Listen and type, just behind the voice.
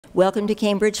Welcome to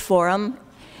Cambridge Forum.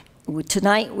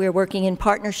 Tonight we're working in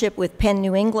partnership with Penn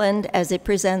New England as it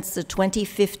presents the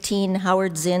 2015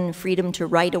 Howard Zinn Freedom to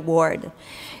Write Award.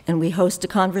 And we host a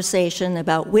conversation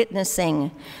about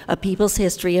witnessing a people's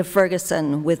history of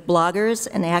Ferguson with bloggers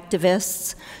and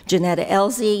activists, Johnetta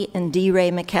Elzie and DeRay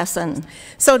McKesson.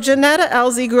 So Johnetta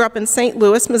Elzie grew up in St.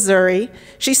 Louis, Missouri.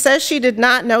 She says she did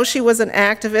not know she was an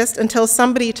activist until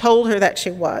somebody told her that she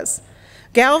was.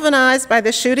 Galvanized by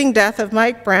the shooting death of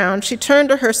Mike Brown, she turned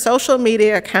to her social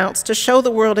media accounts to show the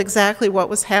world exactly what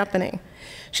was happening.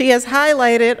 She has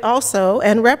highlighted also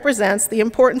and represents the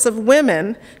importance of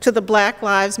women to the Black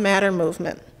Lives Matter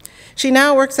movement. She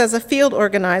now works as a field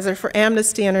organizer for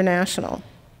Amnesty International.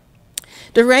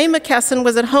 DeRay McKesson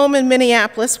was at home in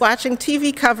Minneapolis watching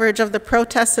TV coverage of the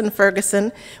protests in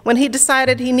Ferguson when he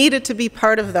decided he needed to be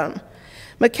part of them.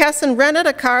 McKesson rented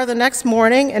a car the next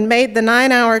morning and made the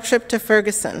 9-hour trip to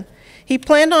Ferguson. He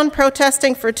planned on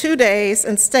protesting for 2 days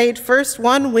and stayed first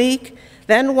 1 week,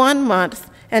 then 1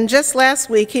 month, and just last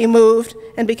week he moved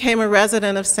and became a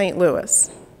resident of St.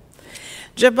 Louis.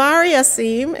 Jabari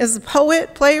Asim is a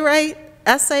poet, playwright,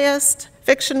 essayist,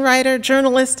 fiction writer,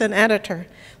 journalist, and editor.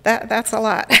 That's a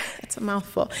lot. It's a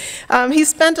mouthful. He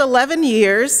spent 11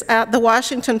 years at the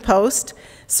Washington Post,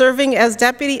 serving as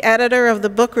deputy editor of the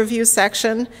book review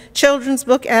section, children's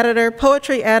book editor,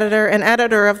 poetry editor, and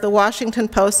editor of the Washington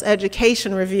Post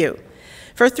Education Review.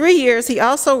 For 3 years, he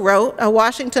also wrote a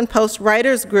Washington Post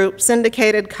Writers Group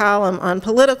syndicated column on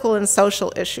political and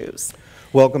social issues.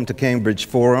 Welcome to Cambridge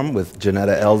Forum with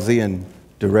Johnetta Elzie and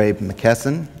DeRay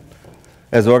McKesson.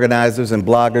 As organizers and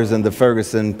bloggers in the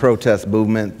Ferguson protest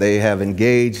movement, they have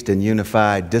engaged and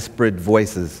unified disparate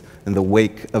voices in the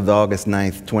wake of the August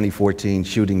 9th, 2014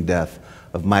 shooting death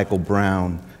of Michael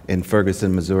Brown in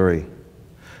Ferguson, Missouri.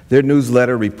 Their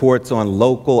newsletter reports on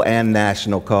local and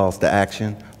national calls to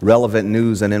action, relevant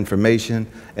news and information,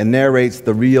 and narrates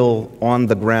the real,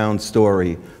 on-the-ground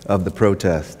story of the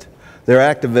protest. Their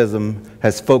activism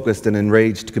has focused an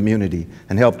enraged community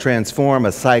and helped transform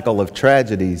a cycle of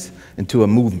tragedies into a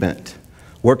movement,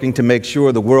 working to make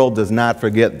sure the world does not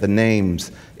forget the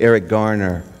names Eric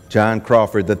Garner, John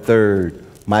Crawford III,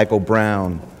 Michael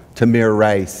Brown, Tamir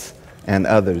Rice, and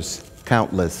others,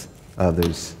 countless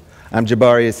others. I'm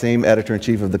Jabari Asim,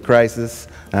 editor-in-chief of The Crisis,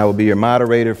 and I will be your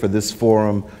moderator for this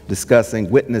forum discussing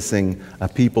witnessing a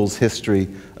people's history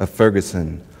of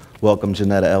Ferguson. Welcome,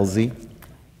 Johnetta Elzie,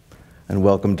 and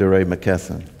welcome, DeRay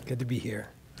McKesson. Good to be here.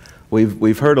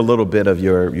 We've heard a little bit of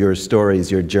your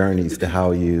stories, your journeys to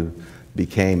how you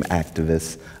became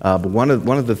activists. But one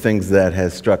of the things that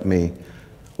has struck me,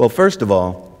 well, first of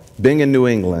all, being in New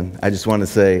England, I just want to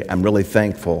say I'm really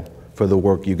thankful for the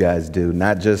work you guys do,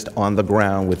 not just on the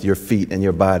ground with your feet and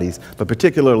your bodies, but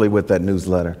particularly with that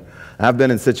newsletter. I've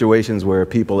been in situations where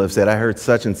people have said, I heard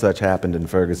such and such happened in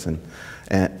Ferguson.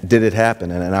 And did it happen?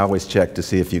 And I always check to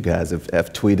see if you guys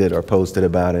have tweeted or posted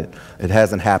about it. It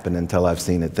hasn't happened until I've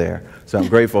seen it there. So I'm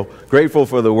grateful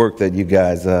for the work that you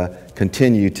guys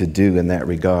continue to do in that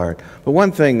regard. But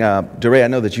one thing, DeRay, I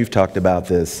know that you've talked about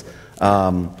this.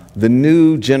 The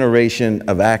new generation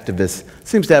of activists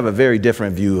seems to have a very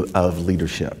different view of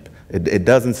leadership. It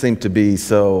doesn't seem to be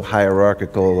so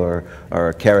hierarchical or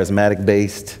charismatic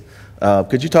based.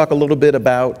 Could you talk a little bit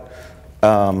about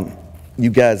you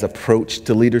guys' approach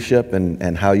to leadership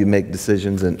and how you make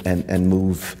decisions and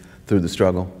move through the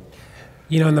struggle?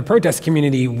 You know, in the protest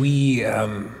community, we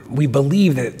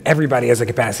believe that everybody has a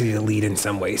capacity to lead in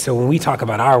some way. So when we talk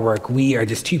about our work, we are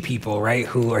just two people, right,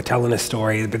 who are telling a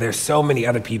story, but there's so many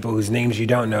other people whose names you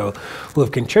don't know who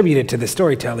have contributed to the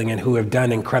storytelling and who have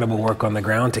done incredible work on the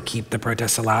ground to keep the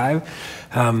protests alive.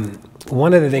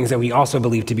 One of the things that we also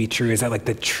believe to be true is that, like,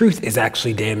 the truth is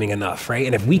actually damning enough, right?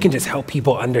 And if we can just help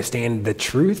people understand the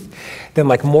truth, then,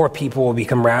 like, more people will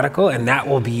become radical, and that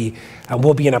will be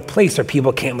we'll be in a place where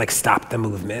people can't, like, stop the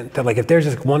movement. That, like, if there's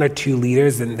just one or two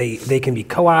leaders, then they can be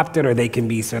co-opted, or they can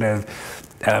be sort of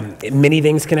many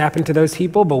things can happen to those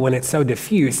people. But when it's so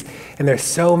diffuse and there's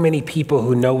so many people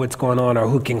who know what's going on or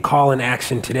who can call in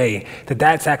action today,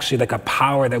 that's actually like a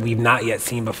power that we've not yet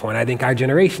seen before. And I think our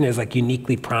generation is, like,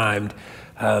 uniquely primed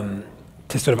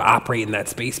to sort of operate in that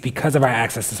space because of our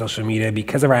access to social media,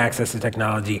 because of our access to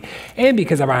technology, and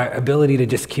because of our ability to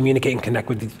just communicate and connect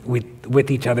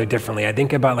with each other differently. I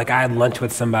think about, like, I had lunch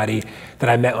with somebody that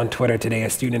I met on Twitter today,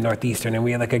 a student at Northeastern, and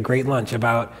we had, like, a great lunch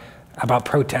about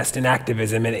protest and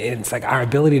activism, and it's like our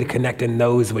ability to connect in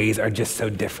those ways are just so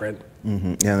different.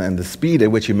 Mm-hmm. And the speed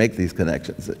at which you make these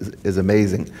connections is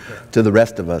amazing to the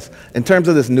rest of us. In terms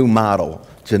of this new model,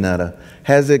 Johnetta,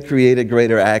 has it created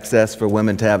greater access for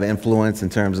women to have influence in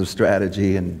terms of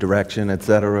strategy and direction, et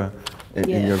cetera,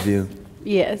 in your view?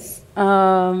 Yes.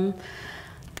 I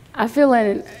feel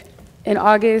in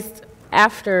August,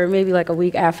 after, maybe like a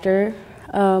week after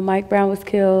Mike Brown was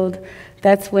killed,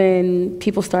 that's when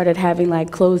people started having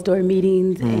like closed door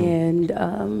meetings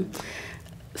and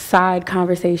side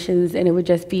conversations, and it would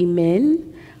just be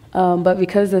men. But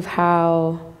because of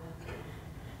how,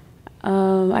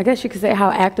 I guess you could say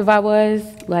how active I was,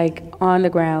 like on the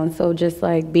ground, so just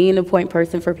like being the point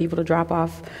person for people to drop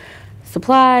off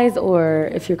supplies, or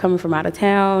if you're coming from out of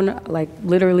town, like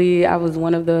literally I was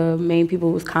one of the main people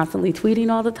who was constantly tweeting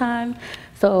all the time,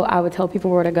 so I would tell people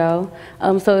where to go.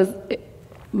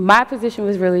 My position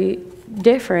was really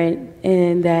different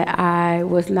in that I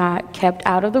was not kept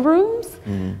out of the rooms.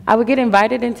 I would get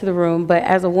invited into the room, but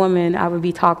as a woman I would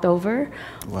be talked over,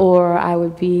 or I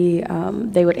would be,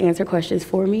 they would answer questions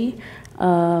for me,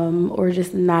 or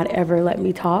just not ever let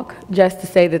me talk, just to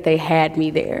say that they had me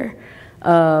there.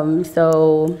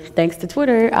 So thanks to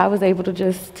Twitter, I was able to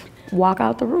just walk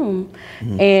out the room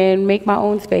and make my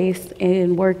own space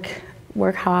and work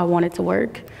how I wanted to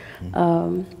work.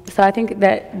 So I think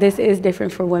that this is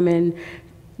different for women,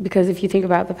 because if you think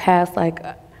about the past, like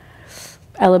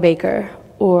Ella Baker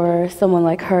or someone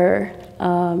like her,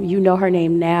 you know her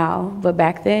name now, but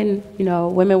back then, you know,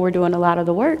 women were doing a lot of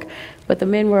the work, but the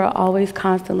men were always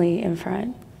constantly in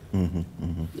front.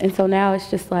 And so now it's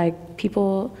just like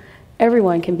people,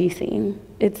 everyone can be seen.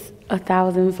 It's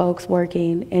 1,000 folks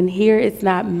working, and here it's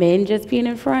not men just being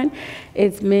in front,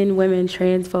 it's men, women,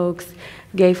 trans folks,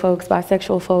 gay folks,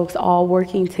 bisexual folks, all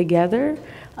working together,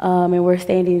 and we're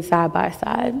standing side by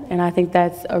side. And I think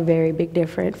that's a very big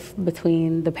difference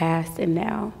between the past and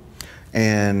now.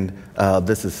 And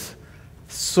this is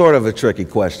sort of a tricky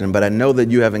question, but I know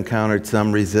that you have encountered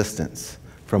some resistance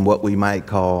from what we might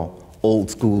call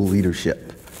old school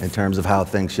leadership in terms of how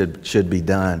things should be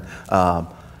done.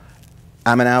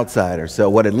 I'm an outsider, so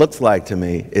what it looks like to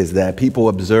me is that people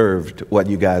observed what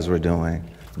you guys were doing,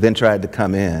 then tried to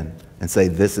come in and say,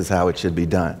 this is how it should be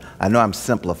done. I know I'm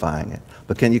simplifying it,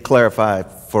 but can you clarify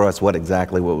for us what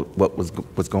exactly what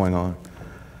was going on?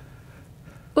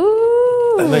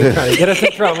 Ooh. I know you're trying to get us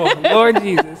in trouble. Lord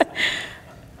Jesus.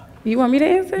 You want me to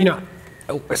answer? You know,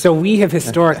 so we have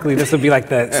historically, this would be like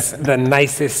the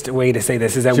nicest way to say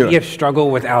this, is that Sure. we have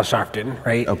struggled with Al Sharpton,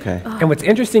 right? Okay. And what's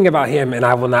interesting about him, and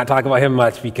I will not talk about him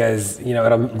much because, you know,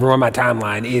 it'll ruin my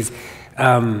timeline, is,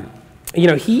 you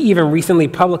know, he even recently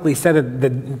publicly said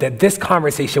that this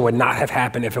conversation would not have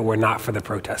happened if it were not for the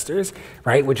protesters,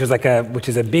 right? Which is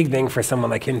a big thing for someone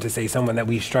like him to say, someone that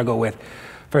we struggle with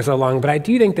for so long. But I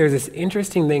do think there's this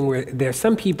interesting thing where there's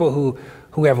some people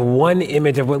who have one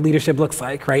image of what leadership looks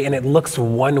like, right? And it looks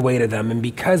one way to them. And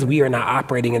because we are not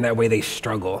operating in that way, they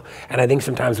struggle. And I think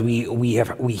sometimes we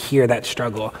hear that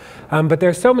struggle. But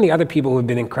there's so many other people who have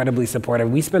been incredibly supportive.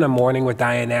 We spent a morning with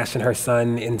Diane Nash and her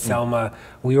son in Selma.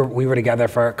 We were together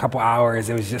for a couple hours.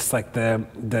 It was just like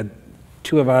the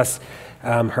two of us,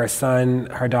 her son,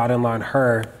 her daughter-in-law, and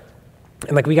her.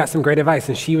 And like we got some great advice.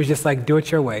 And she was just like, do it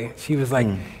your way. She was like,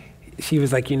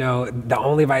 you know, the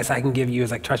only advice I can give you is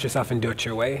like trust yourself and do it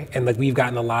your way. And like we've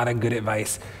gotten a lot of good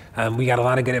advice. We got a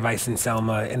lot of good advice in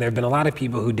Selma, and there have been a lot of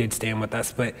people who did stand with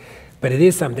us. But it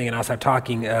is something, and I'll start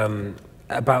talking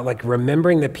about like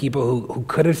remembering the people who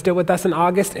could have stood with us in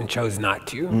August and chose not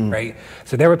to, right?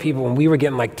 So there were people when we were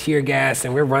getting like tear gas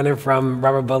and we're running from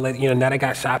rubber bullet, you know, Netta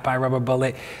got shot by a rubber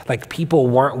bullet, like people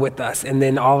weren't with us. And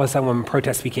then all of a sudden when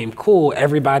protests became cool,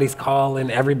 everybody's calling,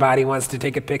 everybody wants to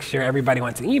take a picture, everybody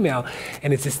wants an email.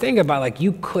 And it's this thing about like,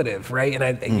 you could have, right?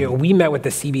 And you know, we met with the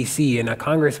CBC and a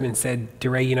congressman said,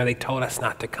 DeRay, you know, they told us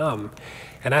not to come.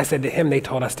 And I said to him, they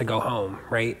told us to go home,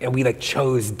 right? And we like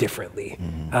chose differently.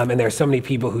 And there are so many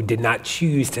people who did not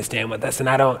choose to stand with us. And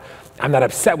I'm not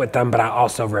upset with them, but I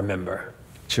also remember.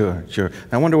 Sure.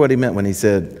 I wonder what he meant when he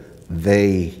said,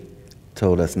 they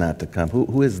told us not to come.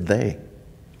 Who is they?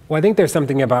 Well, I think there's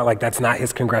something about like, that's not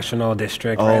his congressional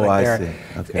district, right? Oh, Like I see.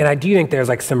 Okay. And I do think there's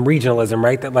like some regionalism,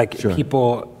 right? That like Sure.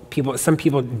 some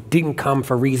people didn't come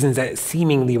for reasons that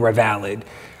seemingly were valid.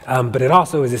 But it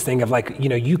also is this thing of like, you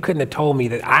know, you couldn't have told me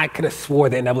that I could have swore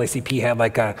the NAACP had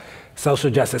like a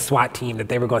social justice SWAT team that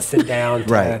they were going to sit down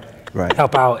to Right.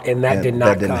 help out, and that did not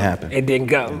that didn't come. happen. It didn't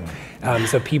go.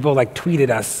 So people like tweeted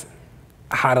us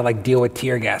how to like deal with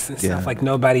tear gas and stuff. Yeah. Like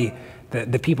nobody,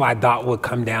 the people I thought would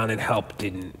come down and help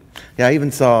didn't. Yeah, I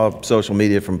even saw social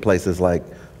media from places like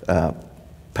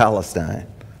Palestine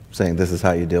saying this is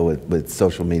how you deal with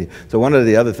social media. So one of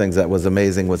the other things that was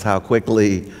amazing was how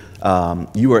quickly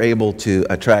you were able to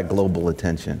attract global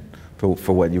attention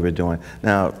for what you were doing.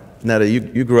 Now, Netta,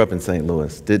 you grew up in St.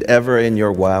 Louis. Did ever in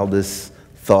your wildest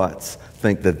thoughts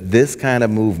think that this kind of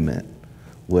movement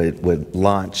would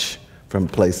launch from a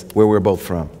place where we're both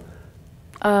from?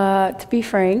 To be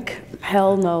frank,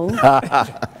 hell no.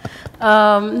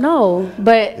 No,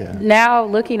 but now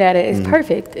looking at it, it's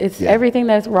perfect. It's everything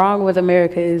that's wrong with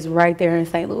America is right there in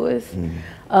St. Louis.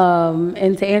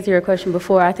 And to answer your question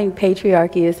before, I think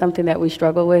patriarchy is something that we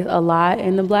struggle with a lot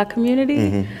in the Black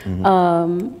community,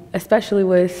 especially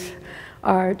with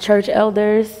our church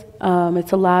elders.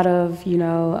 It's a lot of, you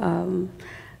know,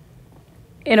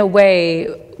 in a way,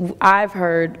 I've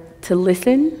heard to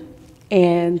listen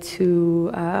and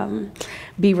to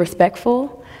be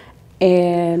respectful.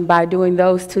 And by doing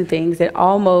those two things, it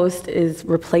almost is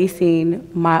replacing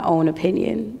my own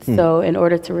opinion. So in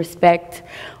order to respect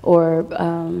or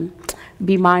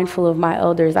be mindful of my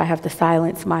elders, I have to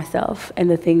silence myself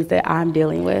and the things that I'm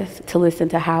dealing with to listen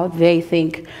to how they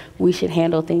think we should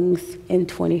handle things in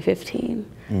 2015.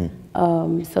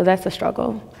 So that's a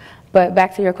struggle. But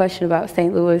back to your question about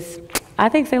St. Louis, I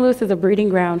think St. Louis is a breeding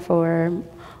ground for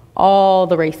all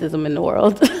the racism in the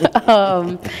world.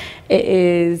 It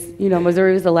is, you know,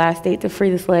 Missouri was the last state to free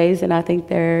the slaves, and I think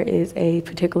there is a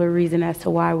particular reason as to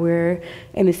why we're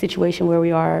in the situation where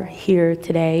we are here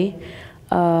today.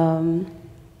 And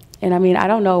I mean, I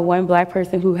don't know one Black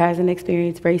person who hasn't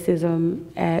experienced racism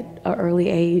at an early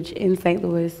age in St.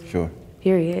 Louis. Sure.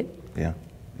 Period. Yeah.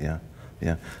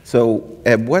 So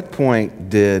at what point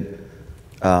did,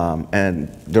 and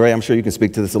DeRay, I'm sure you can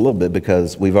speak to this a little bit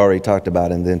because we've already talked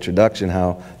about in the introduction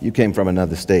how you came from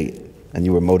another state and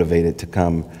you were motivated to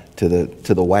come to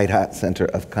the white hot center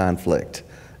of conflict,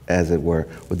 as it were.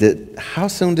 How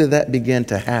soon did that begin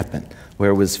to happen? Where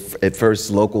it was at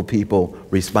first local people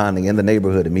responding in the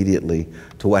neighborhood immediately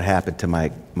to what happened to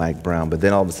Mike Brown, but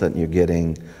then all of a sudden you're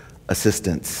getting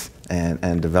assistance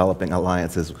and developing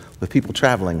alliances with people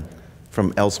traveling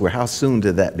from elsewhere. How soon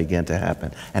did that begin to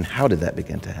happen, and how did that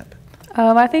begin to happen?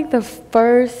 I think the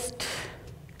first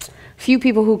few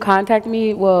people who contacted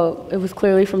me, well, it was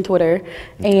clearly from Twitter,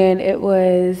 and it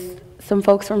was some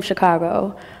folks from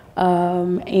Chicago,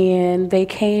 and they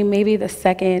came maybe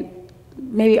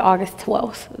maybe August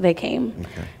 12th, they came.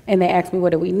 And they asked me,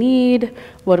 what do we need?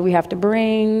 What do we have to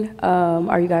bring?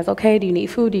 Are you guys okay? Do you need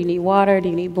food? Do you need water? Do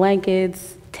you need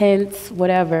blankets, tents,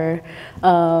 whatever?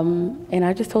 And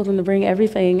I just told them to bring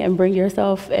everything and bring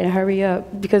yourself and hurry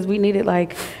up, because we needed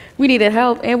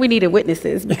help and we needed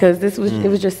witnesses, because this was, it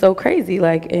was just so crazy.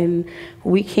 And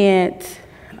we can't,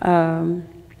 it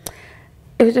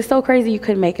was just so crazy you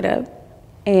couldn't make it up.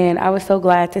 And I was so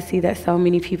glad to see that so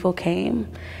many people came.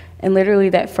 And literally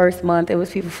that first month, it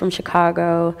was people from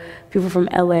Chicago, people from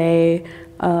LA,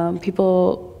 I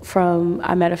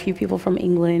met a few people from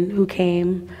England who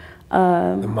came.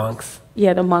 The monks?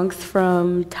 Yeah, the monks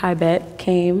from Tibet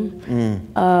came.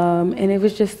 And it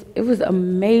was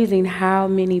amazing how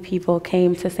many people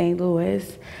came to St.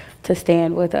 Louis to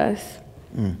stand with us.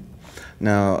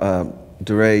 Now,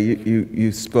 DeRay,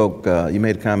 you spoke, you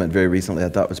made a comment very recently I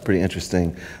thought was pretty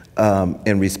interesting.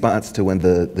 In response to when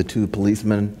the two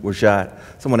policemen were shot,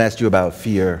 someone asked you about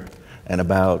fear and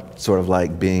about sort of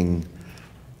like being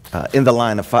in the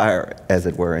line of fire, as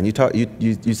it were. And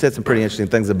you said some pretty interesting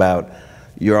things about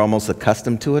you're almost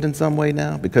accustomed to it in some way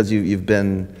now because you've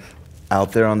been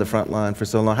out there on the front line for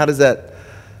so long. How does that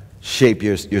shape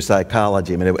your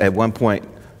psychology? I mean, at one point,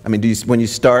 I mean, when you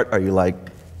start, are you like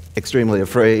extremely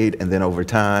afraid, and then over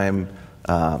time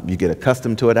you get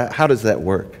accustomed to it? How does that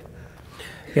work?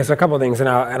 Yeah, so a couple of things, and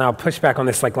I'll push back on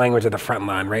this language of the front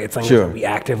line, right? It's language that we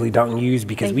actively don't use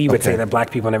because we would say that Black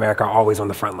people in America are always on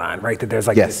the front line, right? That there's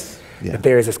that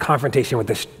there is this confrontation with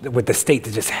the state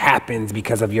that just happens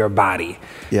because of your body.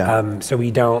 So we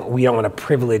don't want to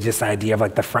privilege this idea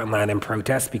of the front line and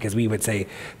protest, because we would say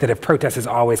that if protest is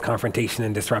always confrontation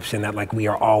and disruption, that we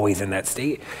are always in that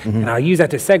state. And I'll use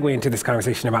that to segue into this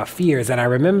conversation about fears. And I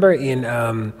remember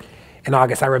in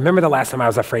August, I remember the last time I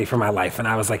was afraid for my life, and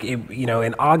I was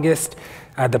in August,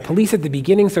 the police at the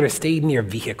beginning sort of stayed near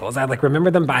vehicles. I remember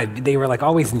them they were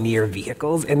always near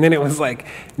vehicles, and then it was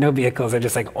no vehicles, they're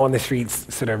just on the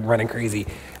streets sort of running crazy.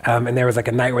 And there was a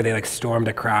night where they stormed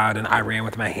a crowd, and I ran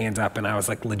with my hands up, and I was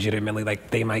legitimately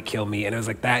they might kill me. And it was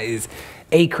that is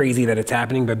A, crazy that it's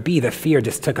happening, but B, the fear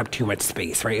just took up too much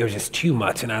space, right? It was just too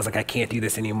much, and I was I can't do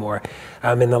this anymore.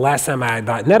 And the last time I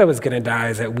thought Netta was gonna die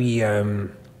is that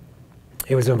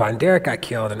it was when Von Derek got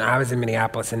killed, and I was in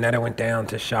Minneapolis, and Netta went down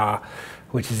to Shaw,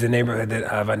 which is the neighborhood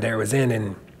that Von Derek was in,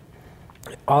 and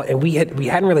we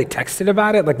hadn't really texted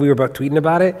about it, we were both tweeting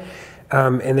about it,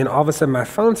 and then all of a sudden my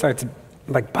phone starts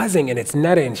buzzing, and it's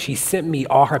Netta, and she sent me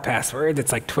all her passwords.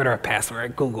 It's Twitter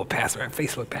password, Google password,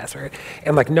 Facebook password,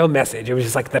 and no message. It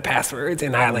was just the passwords,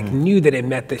 and I knew that it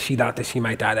meant that she thought that she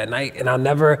might die that night, and I'll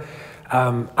never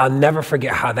I'll never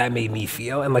forget how that made me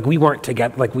feel. And like, we weren't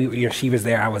together, like she was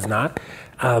there, I was not.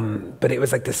 But it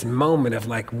was like this moment of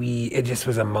like, it just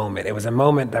was a moment. It was a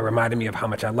moment that reminded me of how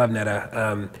much I love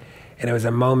Netta. And it was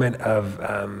a moment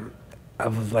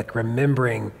of like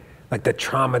remembering like the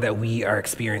trauma that we are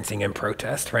experiencing in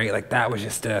protest, right? Like that was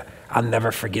just I'll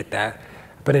never forget that.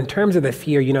 But in terms of the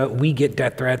fear, we get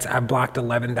death threats. I blocked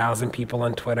 11,000 people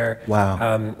on Twitter.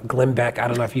 Wow. Glenn Beck, I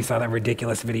don't know if you saw that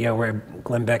ridiculous video where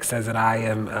Glenn Beck says that I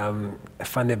am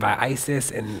funded by ISIS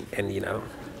and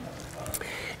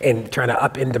trying to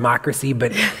upend democracy.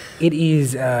 But it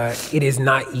is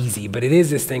not easy. But it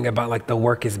is this thing about like the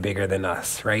work is bigger than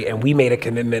us, right? And we made a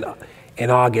commitment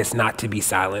in August not to be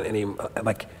silent anymore.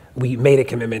 Like we made a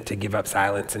commitment to give up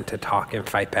silence and to talk and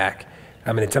fight back.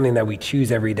 I mean, it's something that we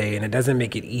choose every day, and it doesn't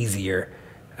make it easier.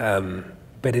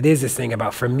 But it is this thing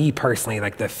about, for me personally,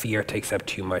 like the fear takes up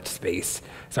too much space.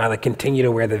 So I like continue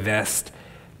to wear the vest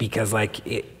because like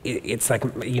it's like,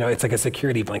 it's like a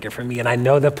security blanket for me. And I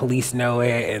know the police know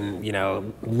it, and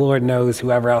Lord knows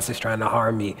whoever else is trying to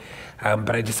harm me.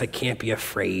 But I just like can't be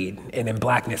afraid. And in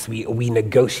Blackness, we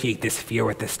negotiate this fear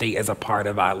with the state as a part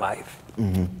of our life.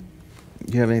 Mm-hmm.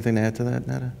 Do you have anything to add to that,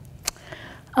 Netta?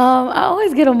 I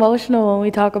always get emotional when we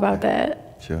talk about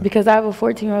that. Sure. Because I have a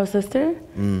 14-year-old sister,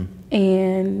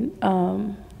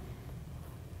 and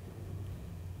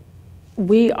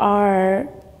we are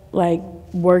like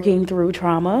working through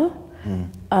trauma.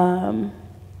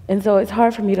 And so it's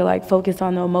hard for me to like focus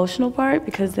on the emotional part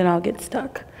because then I'll get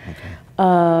stuck. Okay.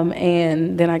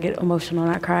 And then I get emotional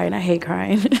and I cry, and I hate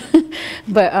crying.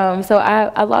 But so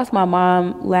I lost my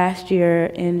mom last year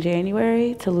in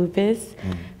January to lupus.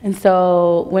 And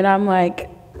so when I'm like,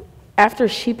 after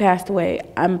she passed away,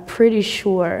 I'm pretty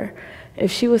sure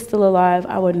if she was still alive,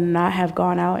 I would not have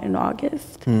gone out in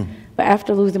August. But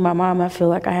after losing my mom, I feel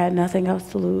like I had nothing else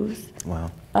to lose.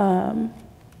 Wow.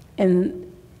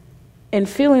 And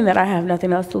feeling that I have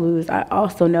nothing else to lose, I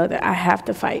also know that I have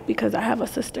to fight because I have a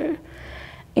sister.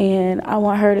 And I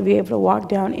want her to be able to walk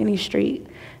down any street,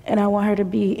 and I want her to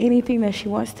be anything that she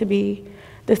wants to be,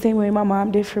 the same way my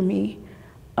mom did for me.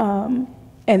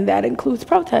 And that includes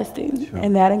protesting, Sure.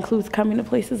 and that includes coming to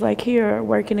places like here,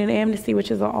 working in Amnesty, which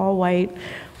is an all-white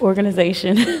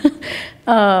organization,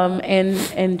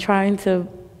 and trying to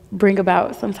bring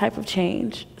about some type of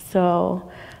change.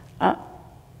 So,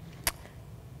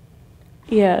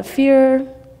 yeah, fear.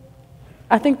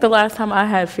 I think the last time I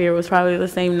had fear was probably the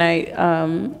same night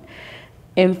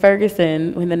in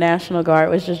Ferguson when the National Guard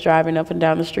was just driving up and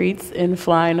down the streets and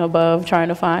flying above trying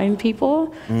to find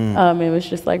people. It was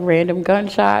just like random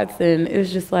gunshots, and it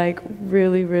was just like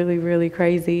really, really, really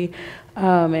crazy.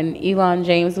 And Elon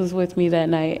James was with me that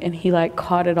night, and he like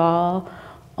caught it all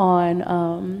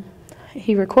on,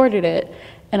 he recorded it.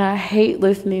 And I hate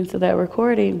listening to that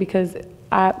recording because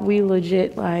we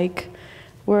legit like,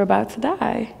 we're about to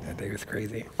die. That day was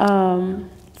crazy.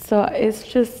 So it's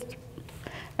just,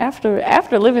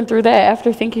 after living through that,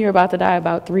 after thinking you're about to die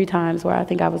about 3 times where I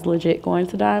think I was legit going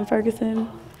to die in Ferguson,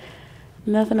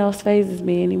 nothing else phases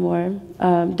me anymore.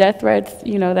 Death threats,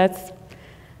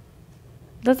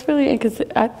 that's really,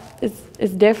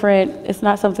 it's different. It's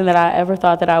not something that I ever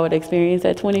thought that I would experience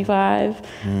at 25.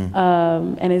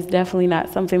 And it's definitely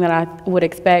not something that I would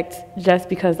expect just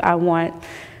because I want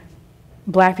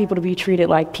Black people to be treated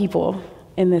like people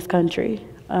in this country.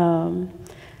 So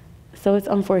it's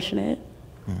unfortunate.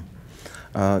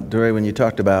 DeRay, when you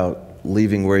talked about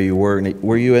leaving where you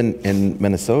were you in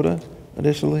Minnesota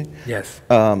initially? Yes.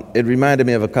 It reminded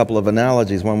me of a couple of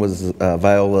analogies. One was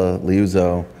Viola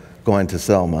Liuzzo going to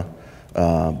Selma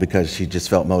because she just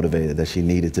felt motivated, that she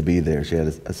needed to be there. She had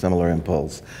a similar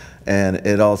impulse. And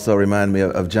it also reminded me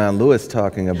of John Lewis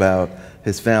talking about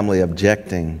his family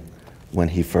objecting when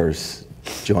he first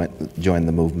joined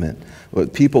the movement.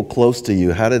 People close to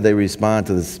you, how did they respond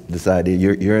to this idea?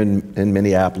 You're in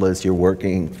Minneapolis, you're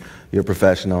working, you're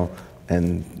professional,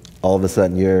 and all of a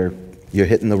sudden you're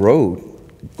hitting the road,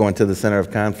 going to the center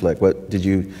of conflict. What did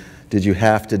you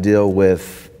have to deal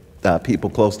with? People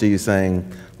close to you saying,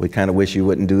 "We kind of wish you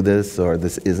wouldn't do this," or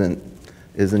 "This isn't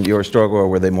your struggle," or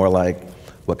were they more like,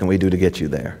 "What can we do to get you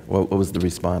there?" What was the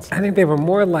response? I think they were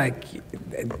more like,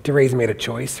 DeRay's made a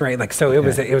choice, right? Like, so it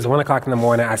was 1 o'clock in the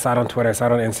morning. I saw it on Twitter, I saw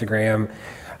it on Instagram,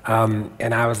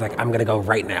 and I was like, I'm gonna go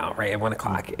right now, right at 1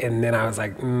 o'clock. And then I was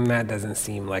like, that doesn't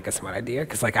seem like a smart idea,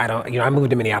 because like I moved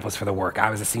to Minneapolis for the work. I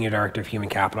was a senior director of human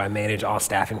capital. I managed all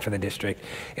staffing for the district.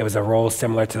 It was a role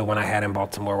similar to the one I had in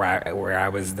Baltimore, where I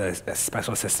was the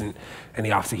special assistant in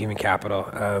the Office of Human Capital.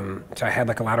 So I had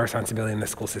like a lot of responsibility in the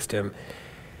school system.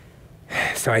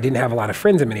 So I didn't have a lot of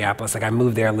friends in Minneapolis. Like I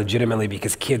moved there legitimately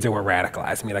because kids are what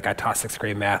radicalized me. Like I taught 6th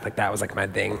grade math. Like that was like my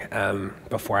thing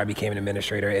before I became an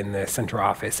administrator in the central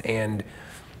office. And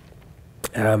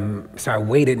so I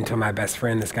waited until my best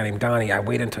friend, this guy named Donnie, I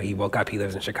waited until he woke up. He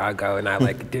lives in Chicago, and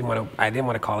I didn't want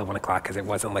to call at 1 o'clock because it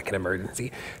wasn't like an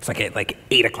emergency. It's like at like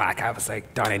 8 o'clock. I was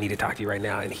like, Donnie, I need to talk to you right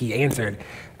now. And he answered,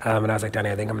 and I was like, Donnie,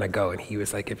 I think I'm gonna go. And he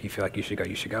was like, if you feel like you should go,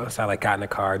 you should go. So I like got in the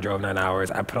car, drove 9 hours.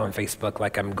 I put on Facebook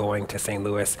like I'm going to St.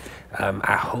 Louis.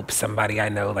 I hope somebody I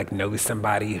know like knows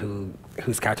somebody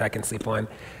whose couch I can sleep on.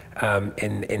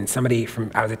 And somebody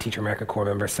from, I was a Teacher America Corps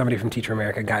member, somebody from Teacher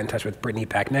America got in touch with Brittany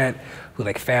Packnett, who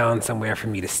like found somewhere for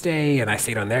me to stay, and I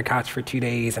stayed on their couch for 2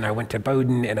 days, and I went to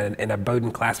Bowdoin, and a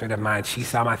Bowdoin classmate of mine, she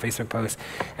saw my Facebook post,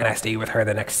 and I stayed with her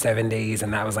the next 7 days,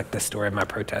 and that was like the story of my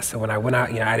protest. So when I went out,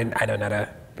 I know Netta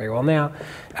very well now,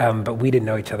 but we didn't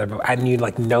know each other, but I knew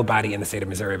like nobody in the state of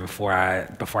Missouri before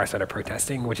I started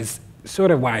protesting, which is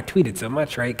sort of why I tweeted so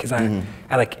much, right? Because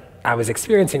I was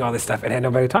experiencing all this stuff and had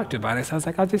nobody to talk to about it, so I was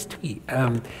like, I'll just tweet.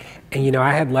 And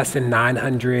I had less than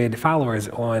 900 followers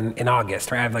in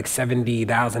August, right? I have like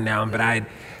 70,000 now, but I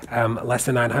had less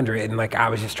than 900, and like I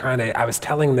was just I was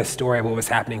telling this story of what was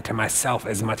happening to myself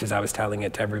as much as I was telling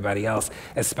it to everybody else,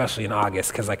 especially in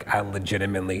August, because like I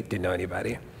legitimately didn't know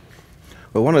anybody.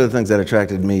 Well, one of the things that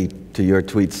attracted me to your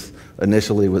tweets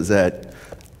initially was that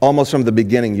almost from the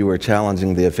beginning you were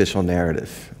challenging the official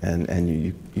narrative, and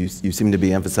you seem to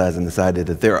be emphasizing this idea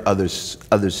that there are other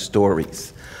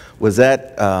stories. Was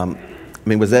that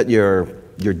was that your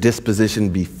disposition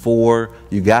before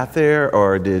you got there,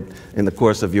 or did in the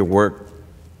course of your work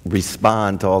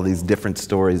respond to all these different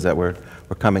stories that were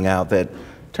coming out that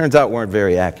turns out weren't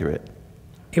very accurate?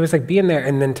 It was like being there,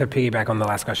 and then to piggyback on the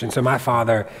last question. So my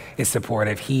father is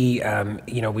supportive. He,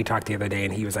 we talked the other day,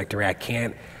 and he was like, DeRay, I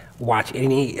can't watch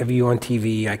any of you on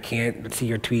TV. I can't see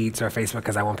your tweets or Facebook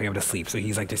because I won't be able to sleep. So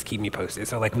he's like, just keep me posted.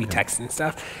 So like we text and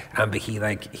stuff, but he's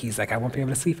like, I won't be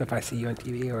able to sleep if I see you on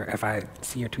TV or if I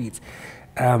see your tweets.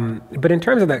 But in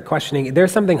terms of that questioning,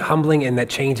 there's something humbling and that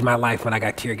changed my life when I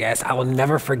got tear gas. I will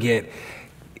never forget,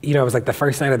 it was like the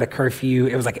first night of the curfew.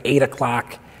 It was like 8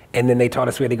 o'clock. And then they told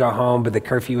us we had to go home, but the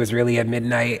curfew was really at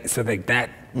midnight. So like that,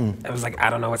 I was like, I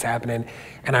don't know what's happening.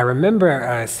 And I remember,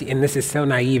 and this is so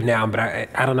naive now, but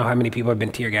I don't know how many people have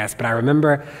been tear gassed, but I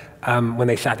remember when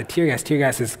they shot the tear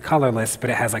gas is colorless, but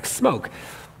it has like smoke.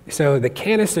 So the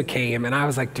canister came, and I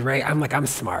was like, DeRay, I'm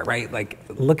smart, right? Like,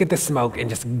 look at the smoke and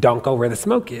just dunk over where the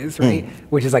smoke is, right?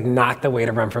 Which is like not the way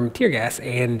to run from tear gas.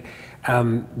 And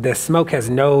the smoke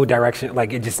has no direction,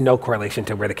 like it just no correlation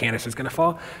to where the canister is gonna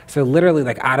fall. So literally,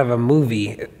 like out of a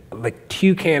movie, like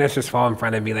 2 canisters fall in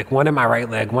front of me, like one in my right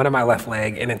leg, one in my left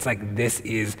leg, and it's like, this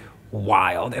is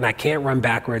wild. And I can't run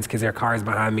backwards because there are cars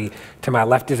behind me. To my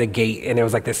left is a gate, and it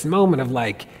was like this moment of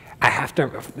like, I have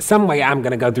to, some way I'm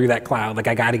gonna go through that cloud, like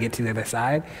I gotta get to the other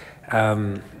side.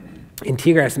 And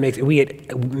tear gas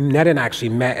Netta and I actually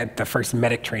met at the first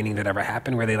medic training that ever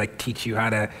happened, where they like teach you how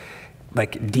to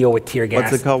like deal with tear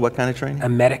gas. What's it called? What kind of training? A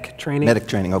medic training. Medic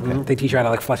training, okay. They teach you how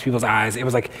to like flush people's eyes. It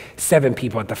was like 7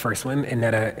 people at the first one, and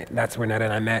that's where Netta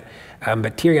and I met.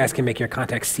 But tear gas can make your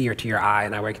contacts sear to your eye,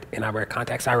 and I wear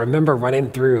contacts. So I remember running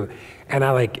through, and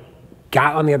I like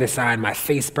got on the other side, my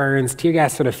face burns. Tear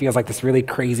gas sort of feels like this really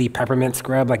crazy peppermint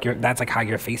scrub, like that's like how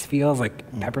your face feels, like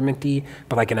pepperminty,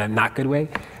 but like in a not good way.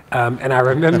 And I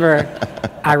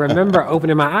remember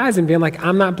opening my eyes and being like,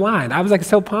 I'm not blind. I was like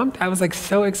so pumped. I was like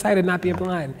so excited not being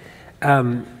blind.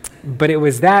 But it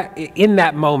was in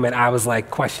that moment, I was like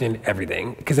questioning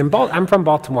everything. Because I'm from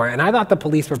Baltimore, and I thought the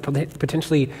police were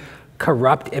potentially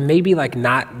corrupt and maybe like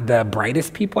not the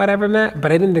brightest people I'd ever met,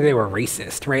 but I didn't think they were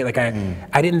racist, right? Like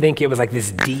I didn't think it was like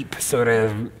this deep sort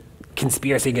of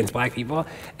conspiracy against black people.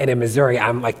 And in Missouri,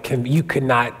 I'm like, you could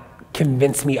not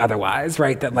convince me otherwise,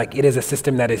 right? That like it is a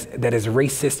system that is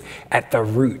racist at the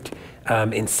root.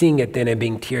 And seeing it then and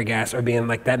being tear gas, or being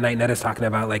like that night Netta's talking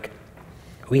about, like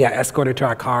we got escorted to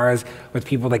our cars with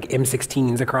people like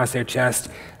M16s across their chest.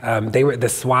 The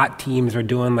SWAT teams were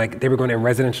doing they were going in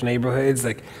residential neighborhoods,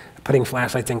 like putting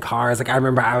flashlights in cars. Like I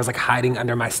remember I was like hiding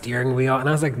under my steering wheel, and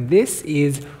I was like, this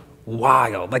is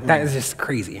wild. Like that is just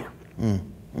crazy.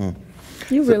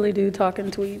 You really do talk in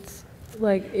tweets.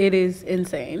 Like, it is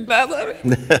insane. I love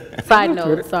it. Side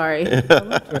note, sorry.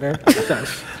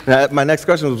 My next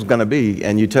question was going to be,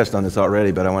 and you touched on this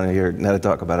already, but I want to hear Netta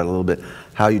talk about it a little bit,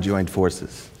 how you joined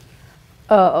forces.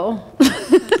 So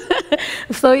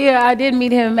yeah, I did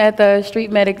meet him at the street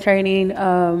medic training.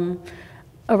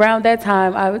 Around that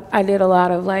time, I did a lot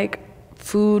of like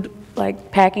food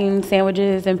like packing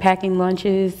sandwiches and packing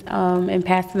lunches and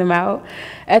passing them out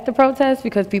at the protest,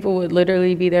 because people would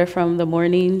literally be there from the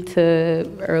morning to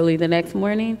early the next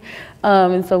morning.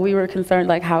 And so we were concerned,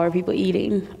 like, how are people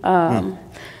eating?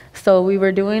 So we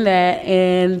were doing that,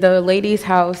 and the lady's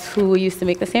house who we used to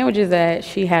make the sandwiches at,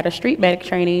 she had a street medic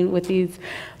training with these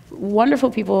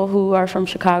wonderful people who are from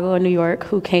Chicago and New York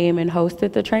who came and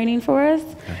hosted the training for us.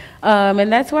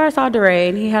 And that's where I saw DeRay,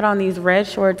 and he had on these red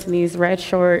shorts and these red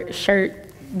shirt,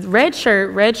 red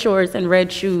shorts, and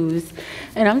red shoes.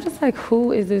 And I'm just like,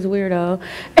 who is this weirdo?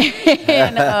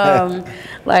 And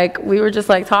like, we were just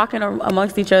like talking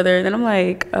amongst each other, and then I'm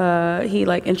like, he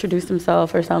like introduced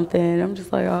himself or something. I'm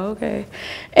just like, oh, okay.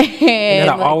 And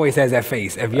Netta always has that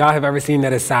face. If y'all have ever seen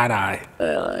that as side eye,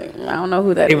 I don't know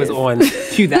who that is. it was on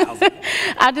 2000.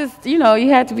 I just, you know, you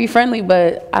had to be friendly,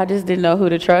 but I just didn't know who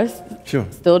to trust. Sure.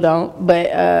 Still don't. But,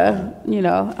 you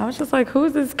know, I was just like, who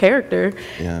is this character?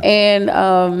 Yeah. And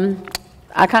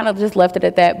I kind of just left it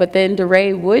at that. But then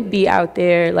DeRay would be out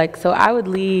there. Like, so I would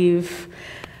leave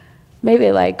maybe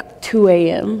at like 2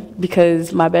 a.m.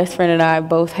 because my best friend and I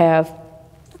both have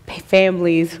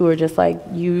families who are just like,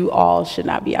 you all should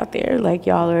not be out there. Like,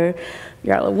 y'all are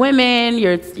women,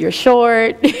 you're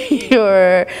short,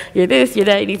 you're this, you're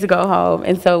that, you need to go home.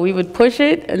 And so we would push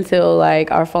it until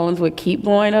like our phones would keep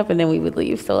blowing up, and then we would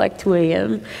leave. So like 2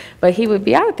 a.m. But he would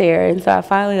be out there, and so I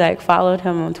finally like followed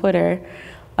him on Twitter.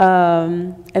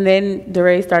 And then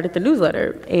DeRay started the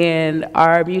newsletter, and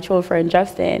our mutual friend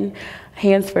Justin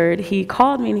Hansford, he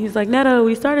called me and he's like, Netta,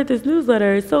 we started this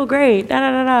newsletter, it's so great, da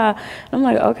da da da. I'm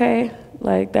like, okay,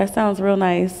 like that sounds real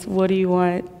nice. What do you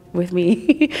want with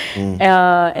me?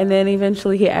 And then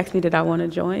eventually he asked me, did I want to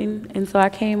join? And so I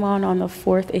came on the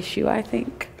 4th issue, I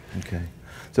think. Okay.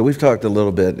 So we've talked a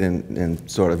little bit in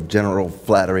sort of general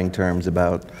flattering terms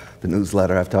about the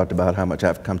newsletter. I've talked about how much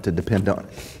I've come to depend on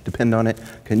it.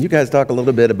 Can you guys talk a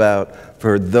little bit about,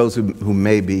 for those who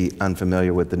may be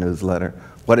unfamiliar with the newsletter,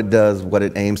 what it does, what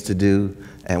it aims to do,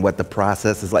 and what the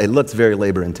process is like? It looks very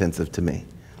labor intensive to me.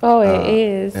 Oh, it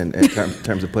is. In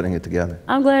terms of putting it together.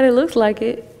 I'm glad it looks like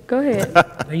it. Go ahead.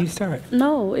 Now you start.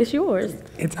 No, it's yours.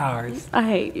 It's ours. I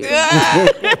hate you.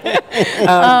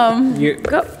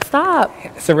 Go, stop.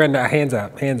 Surrender. Hands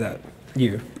up. Hands up.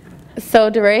 You. So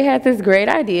DeRay had this great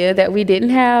idea that we didn't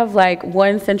have like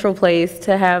one central place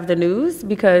to have the news,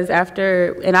 because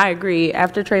after, and I agree,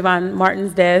 after Trayvon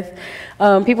Martin's death,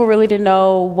 people really didn't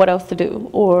know what else to do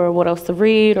or what else to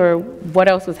read or what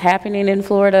else was happening in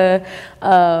Florida.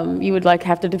 You would like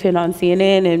have to depend on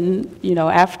CNN, and you know,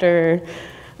 after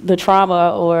the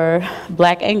trauma or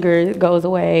black anger goes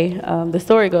away, the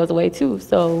story goes away too.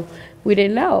 So we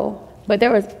didn't know. But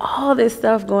there was all this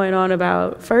stuff going on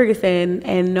about Ferguson,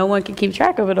 and no one could keep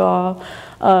track of it all.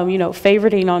 You know,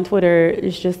 favoriting on Twitter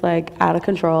is just like out of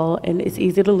control, and it's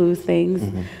easy to lose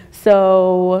things.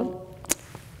 So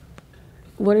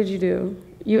what did you do?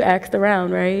 You asked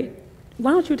around, right?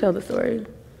 Why don't you tell the story?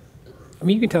 I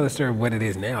mean, you can tell the story of what it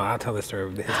is now. I'll tell the story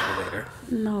of the history later.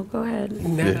 No, go ahead.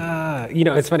 Nah, you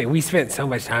know, it's funny. We spent so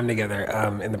much time together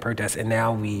in the protests, and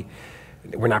now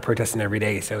we're not protesting every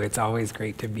day, so it's always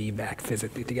great to be back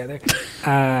physically together.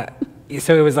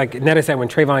 So it was like Netta said, when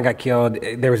Trayvon got killed,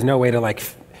 there was no way to like,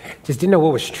 just didn't know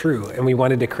what was true, and we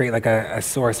wanted to create like a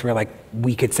source where like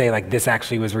we could say like this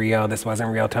actually was real, this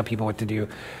wasn't real, tell people what to do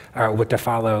or what to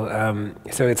follow.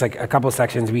 So it's like a couple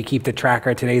sections. We keep the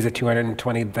tracker. Today's the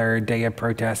 223rd day of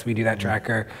protest. We do that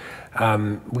tracker.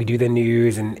 We do the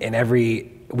news, and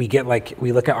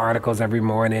we look at articles every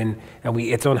morning, and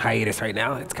it's on hiatus right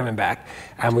now. It's coming back.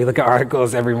 We look at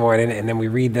articles every morning, and then we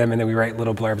read them, and then we write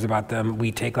little blurbs about them.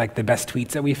 We take like the best tweets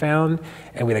that we found,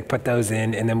 and we like put those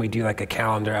in, and then we do like a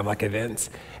calendar of like events.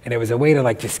 And it was a way to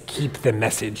like just keep the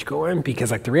message going,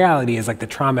 because like the reality is like the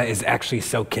trauma is actually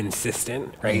so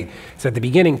consistent, right? So at the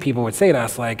beginning, people would say to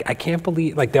us like, I can't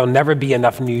believe, like there'll never be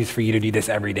enough news for you to do this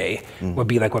every day, would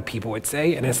be like what people would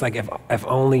say. And it's like, if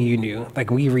only you knew.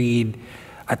 Like we read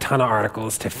a ton of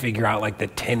articles to figure out like the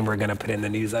 10 we're gonna put in the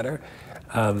newsletter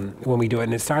when we do it.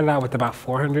 And it started out with about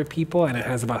 400 people, and it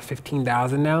has about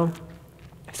 15,000 now.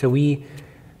 So we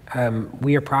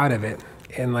are proud of it,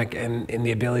 and like and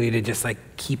the ability to just like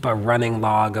keep a running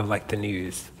log of like the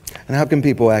news. And how can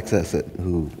people access it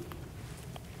who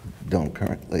don't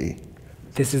currently?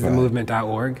 This is the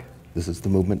movement.org. This is the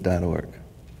movement.org.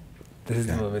 This is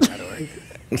the movement.org.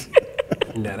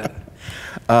 Netta.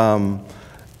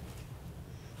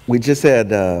 We just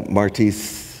had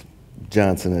Martise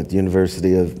Johnson at the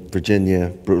University of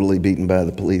Virginia brutally beaten by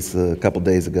the police a couple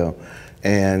days ago.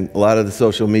 And a lot of the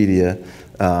social media,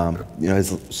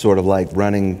 is sort of like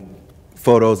running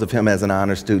photos of him as an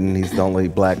honor student. He's the only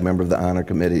black member of the honor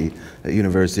committee at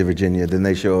University of Virginia. Then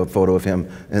they show a photo of him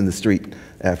in the street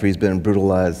after he's been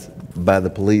brutalized by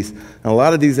the police. And a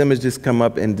lot of these images come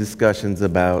up in discussions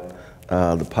about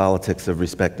the politics of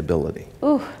respectability.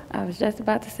 Ooh, I was just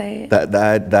about to say it.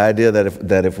 The idea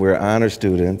that if we're honor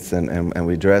students and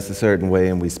we dress a certain way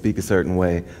and we speak a certain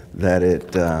way, that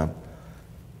it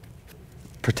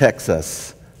protects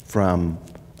us from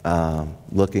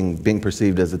being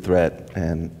perceived as a threat,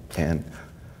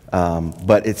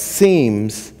 but it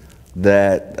seems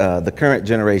that the current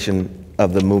generation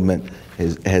of the movement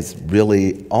has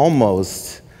really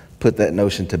almost put that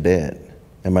notion to bed.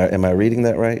 Am I reading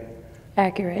that right?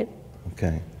 Accurate.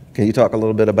 Okay. Can you talk a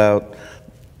little bit about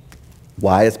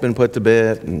why it's been put to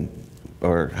bed,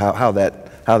 or how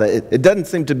that it doesn't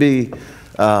seem to be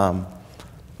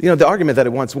the argument that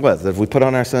it once was, that if we put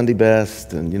on our Sunday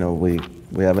best and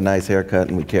we have a nice haircut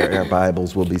and we carry our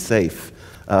Bibles, we'll be safe.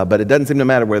 But it doesn't seem to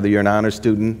matter whether you're an honor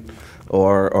student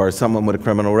or someone with a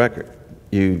criminal record.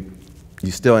 You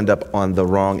still end up on the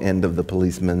wrong end of the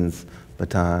policeman's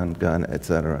baton, gun,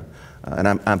 etc. And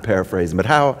I'm paraphrasing, but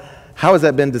how has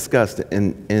that been discussed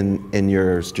in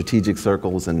your strategic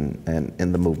circles and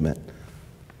in the movement?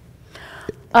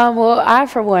 Well, I,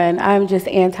 for one, I'm just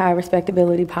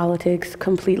anti-respectability politics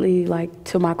completely,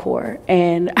 to my core.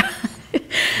 And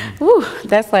whew,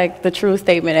 that's like the truest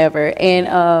statement ever. And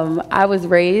I was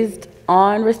raised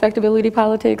on respectability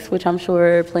politics, which I'm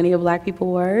sure plenty of black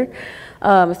people were,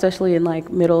 especially in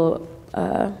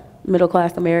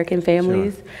middle-class American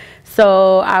families. Sure.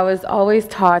 So I was always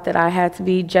taught that I had to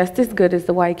be just as good as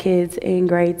the white kids in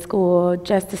grade school,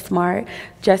 just as smart,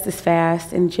 just as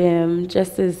fast in gym,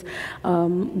 just as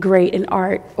great in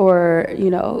art or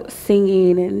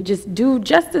singing, and just do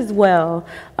just as well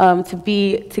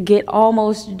to get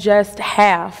almost just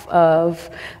half of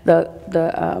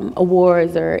the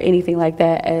awards or anything like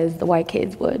that as the white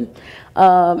kids would.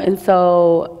 And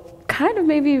so kind of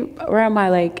maybe around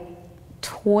my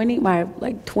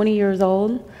 20 years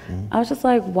old, I was just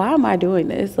like, why am I doing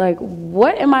this?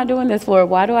 What am I doing this for?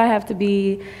 Why do I have to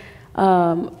be,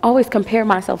 always compare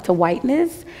myself to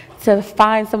whiteness to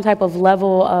find some type of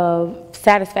level of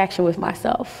satisfaction with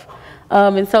myself?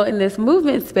 And so in this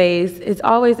movement space, it's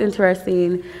always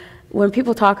interesting when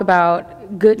people talk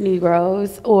about good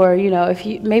Negroes, or, if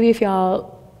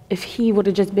he would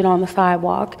have just been on the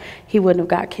sidewalk, he wouldn't have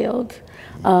got killed.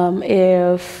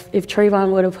 If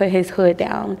Trayvon would have put his hood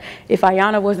down, if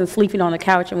Ayanna wasn't sleeping on the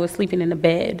couch and was sleeping in the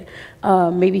bed,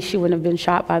 maybe she wouldn't have been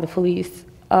shot by the police.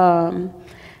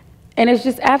 And it's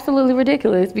just absolutely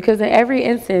ridiculous, because in every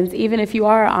instance, even if you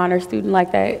are an honor student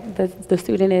like that, the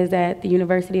student is at the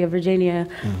University of Virginia,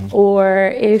 or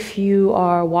if you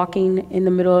are walking in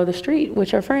the middle of the street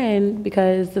with your friend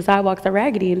because the sidewalks are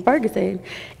raggedy in Ferguson,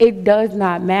 it does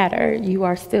not matter. You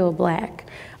are still black.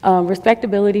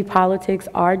 Respectability politics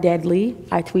are deadly.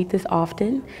 I tweet this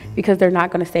often because they're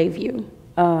not going to save you.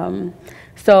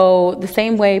 So the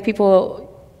same way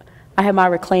I had my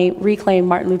Reclaim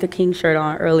Martin Luther King shirt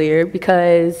on earlier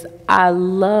because I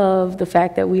love the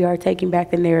fact that we are taking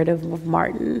back the narrative of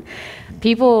Martin.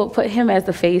 People put him as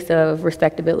the face of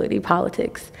respectability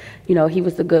politics. He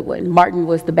was the good one. Martin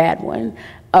was the bad one,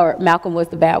 or Malcolm was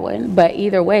the bad one. But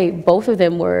either way, both of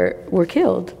them were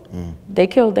killed.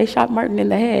 They shot Martin in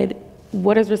the head.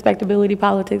 What does respectability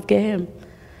politics get him?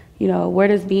 Where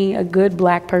does being a good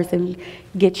black person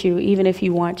get you, even if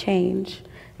you want change?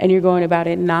 And you're going about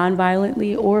it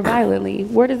non-violently or violently.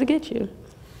 Where does it get you?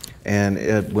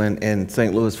 And when in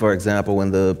St. Louis, for example,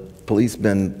 when the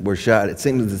policemen were shot, it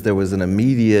seems as there was an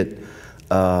immediate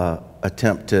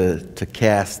attempt to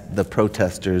cast the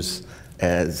protesters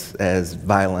as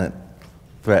violent,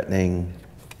 threatening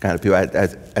kind of people.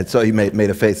 I saw you made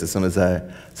a face as soon as I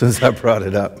brought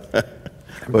it up.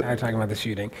 I'm talking about the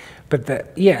shooting, but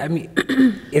it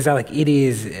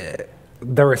is.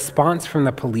 The response from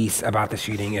the police about the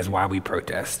shooting is why we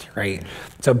protest, right?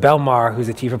 So Belmar, who's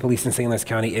the chief of police in St. Louis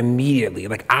County, immediately,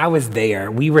 I was there,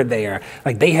 we were there,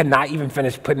 they had not even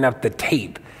finished putting up the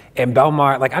tape. And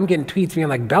Belmar, I'm getting tweets being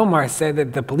Belmar said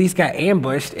that the police got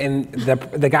ambushed and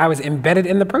the guy was embedded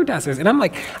in the protesters. And I'm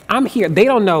like, I'm here. They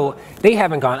don't know. They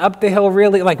haven't gone up the hill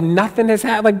really. Nothing has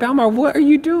happened. Belmar, what are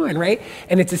you doing, right?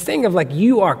 And it's this thing of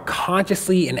you are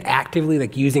consciously and actively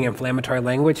using inflammatory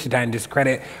language to try and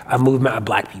discredit a movement of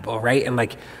black people, right? And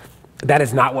that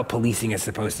is not what policing is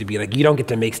supposed to be. You don't get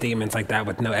to make statements like that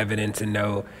with no evidence and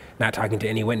not talking to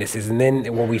any witnesses. And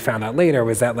then what we found out later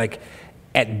was that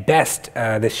at best,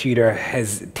 the shooter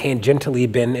has tangentially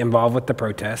been involved with the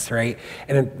protests, right?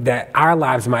 And that our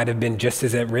lives might have been just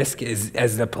as at risk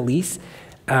as the police.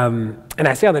 And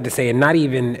I say all that to say, and not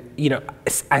even,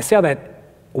 I say all that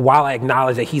while I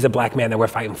acknowledge that he's a black man that we're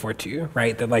fighting for too,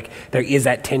 right? That like there is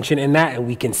that tension in that, and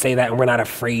we can say that, and we're not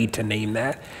afraid to name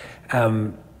that.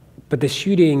 But the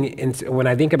shooting, and when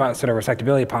I think about sort of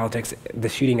respectability politics, the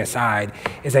shooting aside,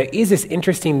 is that is this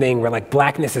interesting thing where like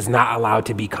blackness is not allowed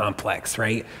to be complex,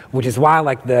 right? Which is why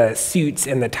like the suits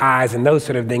and the ties and those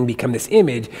sort of things become this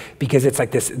image, because it's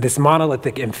like this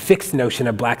monolithic and fixed notion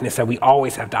of blackness that we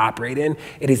always have to operate in.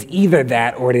 It is either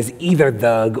that, or it is either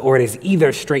thug, or it is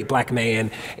either straight black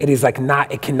man. It is like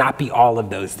not, it cannot be all of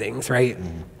those things, right?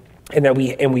 And that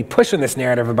we push on this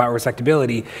narrative about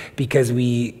respectability because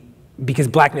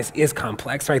blackness is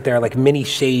complex, right? There are like many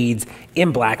shades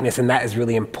in blackness, and that is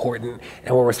really important.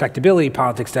 And what respectability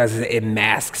politics does is it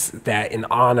masks that in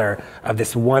honor of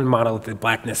this one monolithic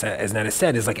blackness, as Netta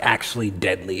said, is like actually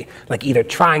deadly. Like either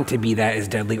trying to be that is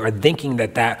deadly, or thinking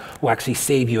that that will actually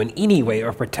save you in any way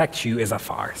or protect you is a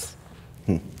farce.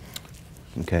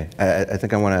 Okay, I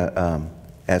think I want to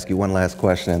ask you one last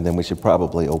question, and then we should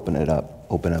probably open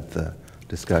up the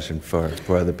discussion for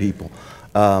other people.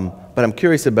 But I'm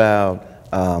curious about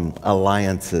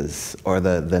alliances, or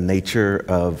the nature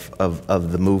of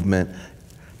the movement.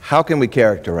 How can we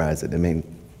characterize it? I mean,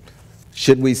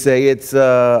 should we say it's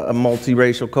a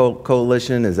multiracial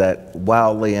coalition? Is that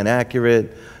wildly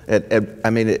inaccurate? I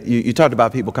mean, you talked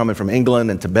about people coming from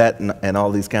England and Tibet and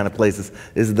all these kind of places.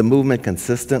 Is the movement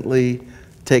consistently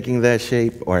taking that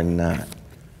shape or not?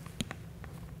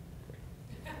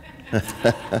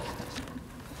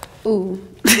 Ooh.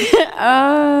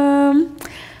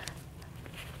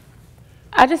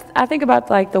 I think about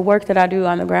like the work that I do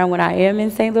on the ground when I am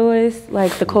in St. Louis,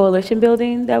 like the coalition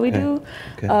building that we do.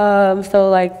 Okay. So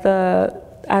like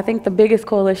I think the biggest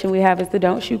coalition we have is the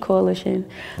Don't Shoot Coalition.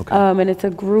 Okay. And it's a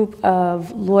group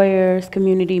of lawyers,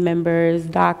 community members,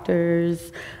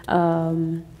 doctors,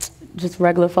 just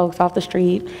regular folks off the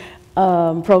street,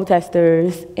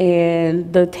 protesters,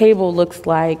 and the table looks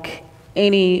like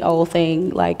any old thing,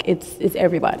 like it's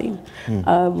everybody.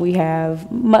 We have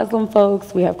Muslim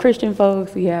folks, we have Christian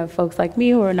folks, we have folks like me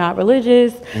who are not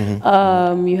religious.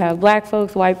 You have black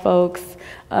folks, white folks,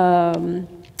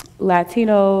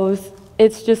 Latinos.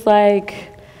 It's just like,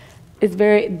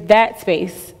 that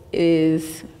space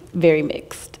is very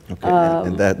mixed. Okay,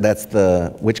 and that's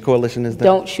which coalition is that?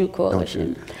 Don't Shoot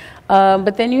Coalition. Don't Shoot.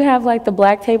 But then you have like the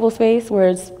black table space where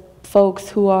it's folks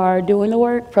who are doing the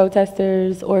work,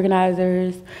 protesters,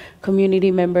 organizers,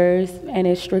 community members, and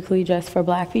it's strictly just for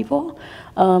black people.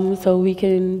 So we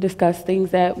can discuss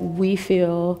things that we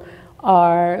feel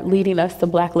are leading us to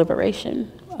black liberation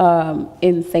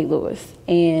in St. Louis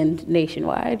and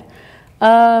nationwide.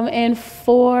 And as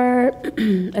far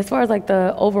as like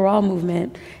the overall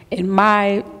movement, in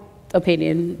my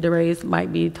opinion, DeRay's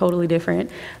might be totally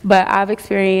different, but I've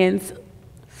experienced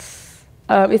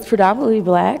it's predominantly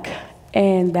black,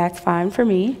 and that's fine for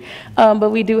me.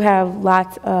 But we do have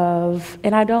lots of,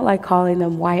 and I don't like calling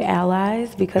them white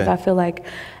allies, because I feel like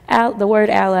the word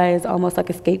ally is almost like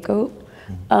a scapegoat.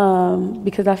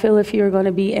 Because I feel if you're going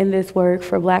to be in this work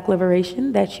for black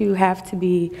liberation, that you have to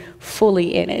be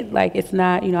fully in it. Like it's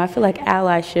not, I feel like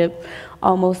allyship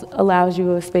almost allows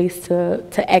you a space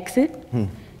to exit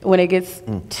when it gets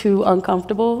too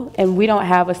uncomfortable, and we don't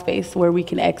have a space where we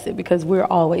can exit because we're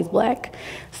always black.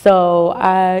 So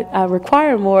I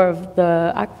require more of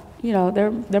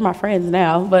they're my friends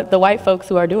now, but the white folks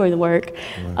who are doing the work,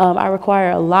 I require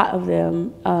a lot of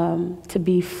them to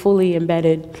be fully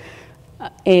embedded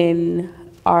in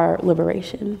our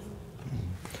liberation.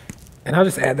 And I'll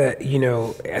just add that,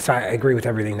 so I agree with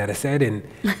everything that I said,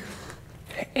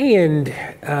 and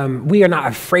we are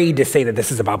not afraid to say that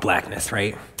this is about blackness,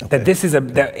 right? Okay. That this is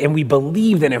and we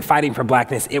believe that in fighting for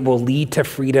blackness, it will lead to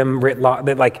freedom writ large.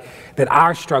 That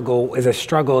our struggle is a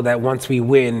struggle that once we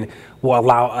win will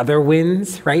allow other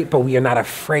wins, right? But we are not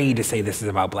afraid to say this is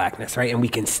about blackness, right? And we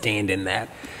can stand in that.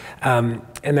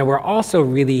 And then we're also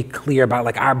really clear about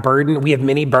like our burden. We have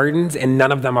many burdens, and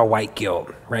none of them are white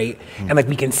guilt, right? And like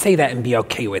we can say that and be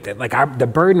okay with it. Like the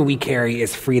burden we carry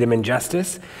is freedom and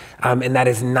justice, and that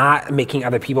is not making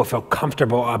other people feel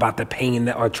comfortable about the pain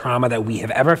or trauma that we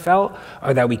have ever felt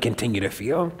or that we continue to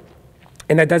feel.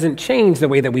 And that doesn't change the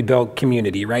way that we build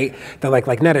community, right? That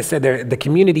like Netta said, the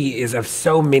community is of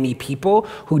so many people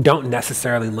who don't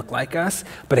necessarily look like us,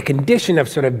 but a condition of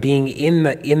sort of being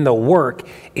in the work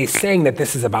is saying that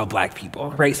this is about black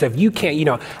people, right? So if you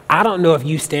can't, I don't know if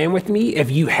you stand with me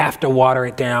if you have to water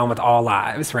it down with all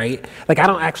lives, right? Like I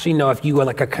don't actually know if you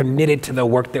are committed to the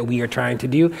work that we are trying to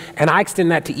do. And I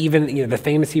extend that to even the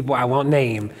famous people I won't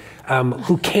name,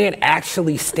 who can't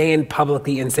actually stand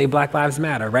publicly and say Black Lives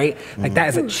Matter, right? Like that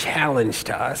is a challenge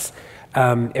to us.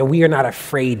 And we are not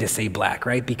afraid to say Black,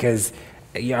 right? Because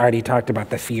you already talked about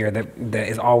the fear that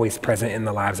is always present in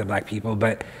the lives of Black people,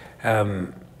 but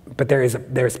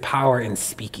there's power in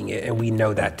speaking it, and we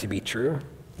know that to be true.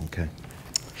 Okay.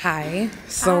 Hi.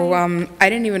 So I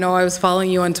didn't even know I was following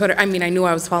you on Twitter. I mean, I knew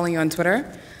I was following you on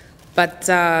Twitter, but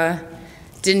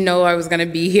didn't know I was going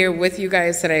to be here with you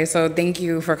guys today, so thank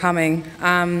you for coming.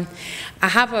 I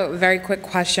have a very quick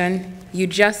question. You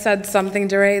just said something,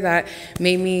 DeRay, that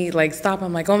made me like stop.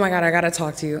 I'm like, oh my God, I got to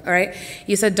talk to you, all right?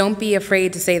 You said, don't be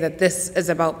afraid to say that this is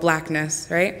about Blackness,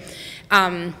 right?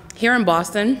 Here in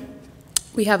Boston,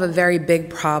 we have a very big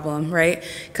problem, right?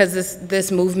 Because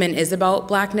this movement is about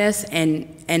Blackness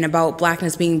and about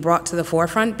Blackness being brought to the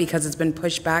forefront because it's been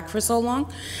pushed back for so long,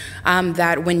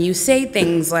 that when you say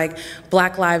things like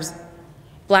Black Lives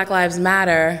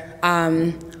Matter,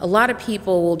 a lot of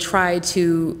people will try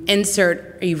to insert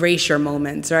erasure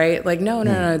moments, right? Like, no,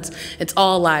 it's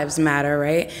all lives matter,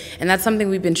 right? And that's something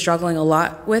we've been struggling a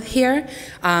lot with here.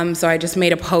 So I just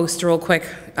made a post real quick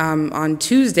on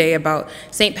Tuesday about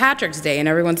St. Patrick's Day, and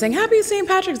everyone's saying, happy St.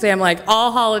 Patrick's Day. I'm like,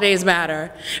 all holidays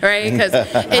matter, right? Because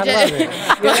it just, you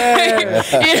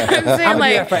know what I'm saying?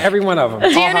 Like, for every one of them.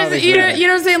 You know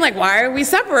what I'm saying? Like, why are we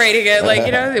separating it? Like,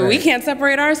 you know, we can't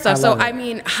separate our stuff. So, I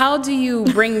mean, how do you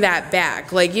bring that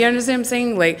back? Like, you understand what I'm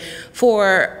saying? Like,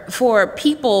 for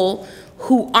people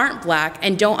who aren't Black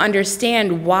and don't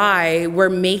understand why we're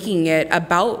making it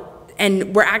about,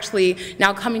 and we're actually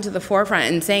now coming to the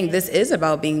forefront and saying this is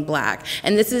about being Black,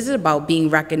 and this is about being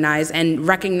recognized and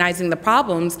recognizing the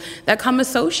problems that come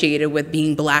associated with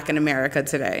being Black in America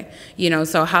today. You know,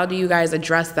 so how do you guys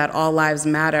address that all lives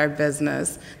matter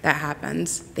business that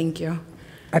happens? Thank you.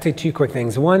 I'd say two quick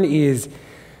things. One is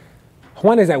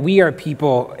that we are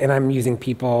people, and I'm using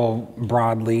people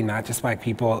broadly, not just Black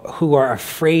people, who are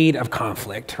afraid of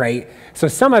conflict, right? So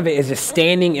some of it is just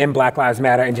standing in Black Lives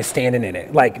Matter and just standing in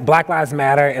it. Like, Black Lives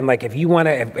Matter, and like, if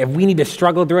we need to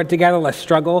struggle through it together, let's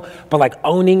struggle, but like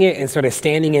owning it and sort of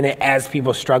standing in it as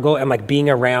people struggle and like being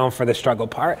around for the struggle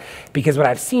part. Because what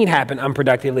I've seen happen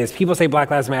unproductively is people say Black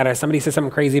Lives Matter, somebody says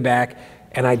something crazy back,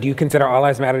 and I do consider all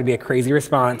lives matter to be a crazy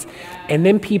response. And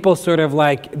then people sort of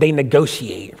like, they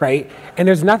negotiate, right? And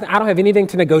there's nothing, I don't have anything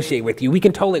to negotiate with you. We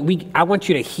can totally, I want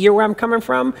you to hear where I'm coming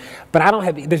from, but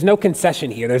there's no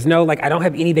concession here. There's no, like, I don't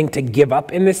have anything to give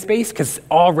up in this space because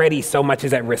already so much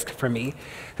is at risk for me.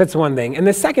 That's one thing. And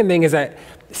the second thing is that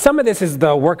some of this is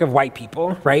the work of white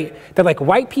people, right? That like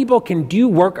white people can do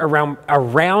work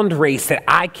around race that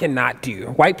I cannot do.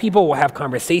 White people will have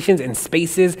conversations in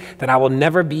spaces that I will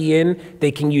never be in.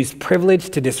 They can use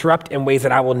privilege to disrupt in ways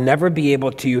that I will never be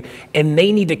able to, and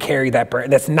they need to carry that burden.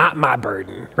 That's not my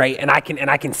burden, right? And I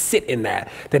can sit in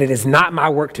that it is not my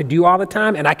work to do all the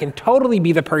time, and I can totally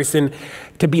be the person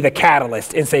to be the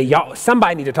catalyst and say, y'all,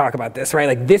 somebody need to talk about this, right?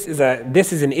 Like this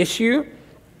is an issue.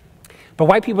 But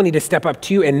white people need to step up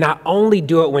too, and not only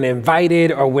do it when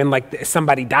invited or when like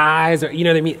somebody dies, or you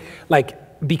know what I mean?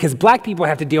 Like, because Black people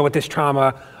have to deal with this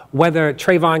trauma whether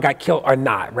Trayvon got killed or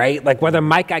not, right? Like whether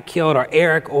Mike got killed or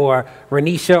Eric or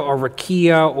Renisha or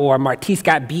Rakia or Martise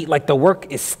got beat, like the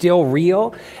work is still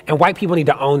real, and white people need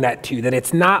to own that too, that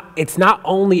it's not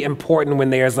only important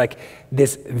when there's like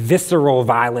this visceral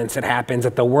violence that happens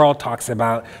that the world talks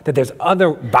about, that there's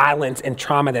other violence and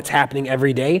trauma that's happening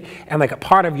every day, and like a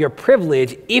part of your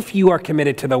privilege, if you are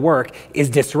committed to the work, is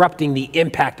disrupting the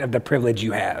impact of the privilege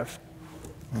you have.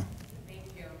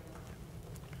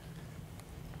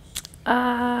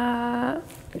 I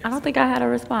don't think I had a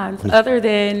response other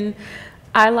than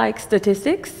I like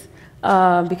statistics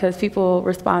because people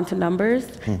respond to numbers.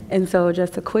 And so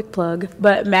just a quick plug,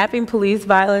 but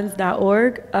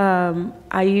mappingpoliceviolence.org,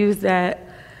 I use that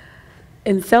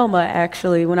in Selma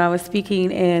actually when I was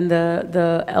speaking, and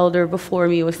the elder before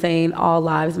me was saying all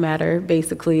lives matter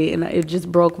basically, and it just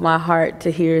broke my heart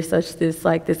to hear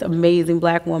this amazing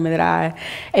Black woman that I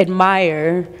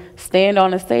admire stand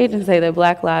on a stage and say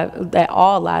that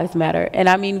all lives matter. And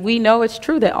I mean, we know it's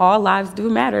true that all lives do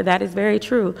matter. That is very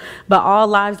true. But all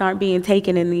lives aren't being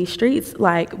taken in these streets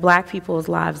like Black people's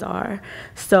lives are.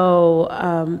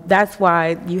 So that's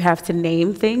why you have to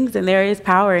name things, and there is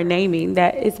power in naming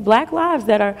that it's Black lives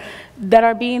that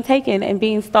are being taken and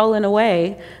being stolen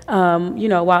away,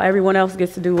 while everyone else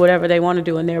gets to do whatever they want to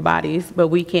do in their bodies, but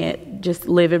we can't just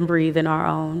live and breathe in our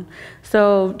own.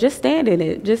 So just stand in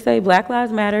it. Just say Black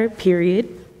Lives Matter,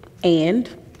 period, and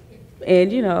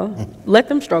let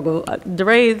them struggle.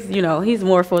 DeRay's, he's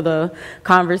more for the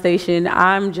conversation.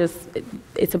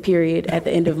 It's a period at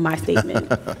the end of my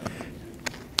statement.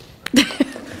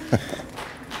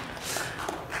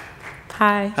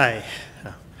 Hi.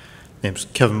 name's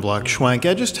Kevin Block-Schwenk.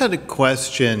 I just had a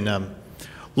question.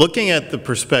 Looking at the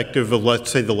perspective of,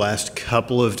 let's say, the last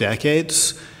couple of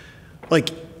decades, like,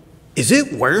 is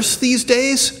it worse these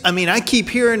days? I mean, I keep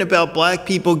hearing about black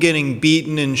people getting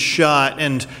beaten and shot,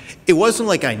 and it wasn't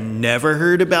like I never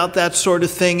heard about that sort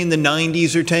of thing in the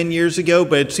 90s or 10 years ago,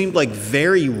 but it seemed like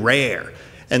very rare.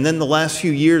 And then the last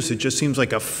few years, it just seems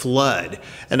like a flood.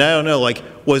 And I don't know, like,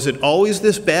 was it always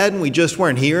this bad and we just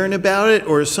weren't hearing about it,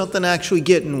 or is something actually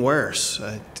getting worse?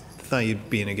 I thought you'd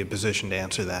be in a good position to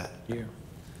answer that. Yeah.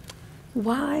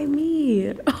 Why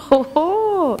me?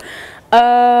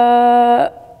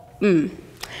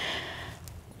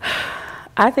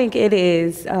 I think it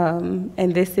is,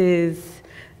 and this is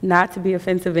not to be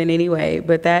offensive in any way,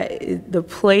 but that is the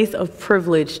place of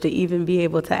privilege to even be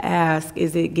able to ask,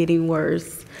 is it getting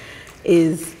worse,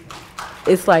 it's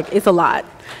a lot.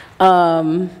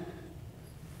 That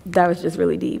was just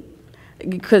really deep.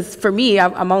 Because for me,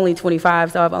 I'm only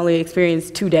 25, so I've only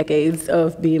experienced 2 decades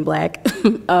of being black.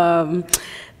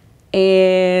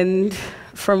 And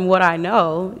from what I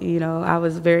know, I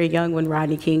was very young when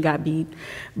Rodney King got beat,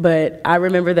 but I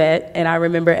remember that, and I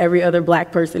remember every other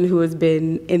black person who has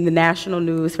been in the national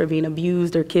news for being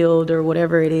abused or killed or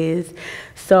whatever it is.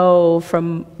 So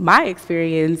from my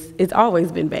experience, it's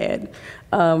always been bad.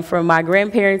 From my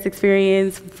grandparents'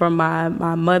 experience, from my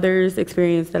mother's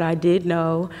experience that I did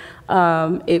know,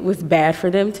 it was bad for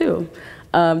them too.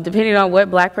 Depending on what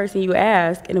black person you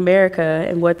ask in America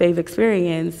and what they've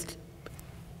experienced,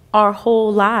 our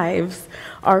whole lives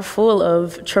are full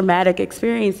of traumatic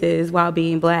experiences while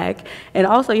being black. And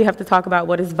also you have to talk about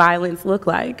what does violence look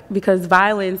like, because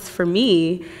violence for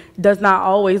me does not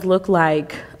always look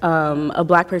like a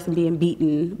black person being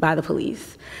beaten by the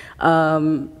police.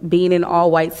 Being in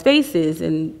all white spaces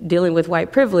and dealing with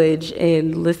white privilege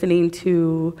and listening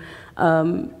to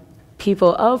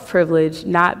people of privilege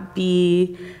not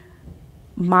be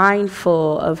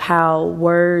mindful of how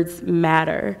words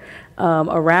matter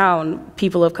around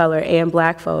people of color and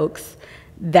black folks,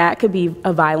 that could be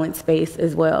a violent space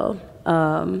as well.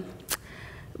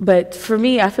 But for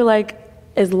me, I feel like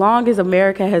as long as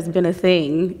America has been a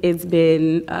thing, it's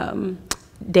been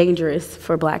dangerous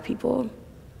for black people.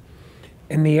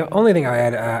 And the only thing I'll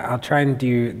add, I'll try and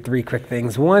do 3 quick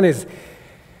things. One is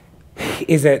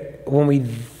that we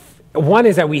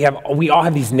all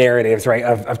have these narratives, right,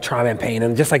 of trauma and pain,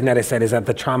 and just like Netta said, is that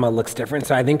the trauma looks different.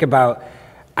 So I think about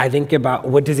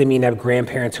what does it mean to have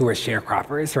grandparents who are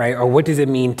sharecroppers, right? Or what does it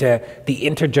mean to the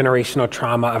intergenerational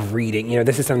trauma of reading?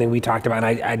 This is something we talked about,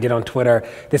 and I did on Twitter,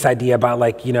 this idea about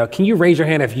can you raise your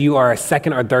hand if you are a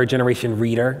 2nd or 3rd generation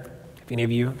reader? If any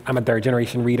of you, I'm a 3rd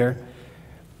generation reader.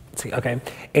 Okay,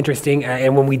 interesting.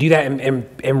 And when we do that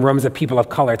in rooms of people of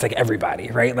color, it's like everybody,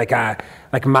 right?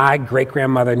 Like my great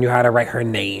grandmother knew how to write her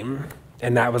name,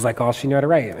 and that was all she knew how to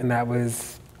write, and that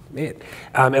was it.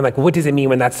 And what does it mean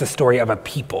when that's the story of a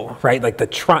people, right?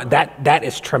 That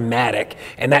is traumatic,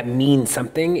 and that means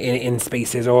something in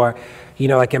spaces. Or,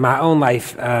 in my own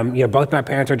life, both my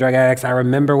parents are drug addicts. I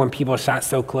remember when people shot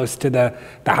so close to the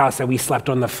house that we slept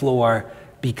on the floor,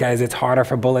 because it's harder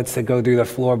for bullets to go through the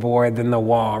floorboard than the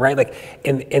wall, right?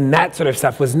 And that sort of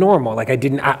stuff was normal.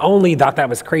 I only thought that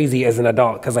was crazy as an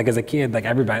adult, because as a kid,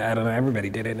 everybody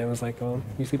did it, and it was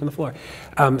you sleep on the floor.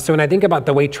 So when I think about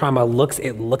the way trauma looks,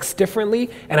 it looks differently,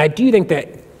 and I do think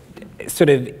that sort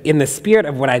of in the spirit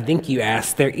of what I think you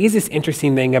asked, there is this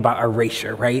interesting thing about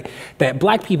erasure, right? That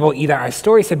black people, either our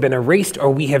stories have been erased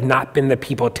or we have not been the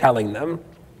people telling them.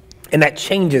 And that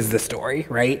changes the story,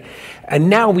 right? And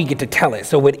now we get to tell it.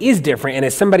 So what is different, and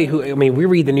as somebody who, we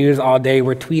read the news all day,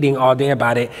 we're tweeting all day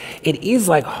about it, it is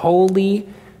holy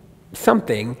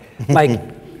something.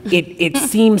 It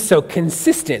seems so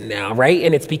consistent now, right?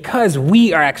 And it's because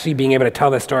we are actually being able to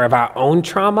tell the story of our own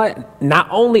trauma. Not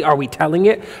only are we telling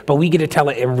it, but we get to tell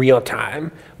it in real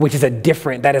time, which is a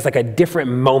different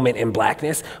moment in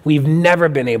blackness. We've never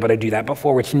been able to do that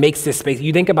before, which makes this space.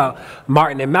 You think about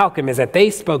Martin and Malcolm, is that they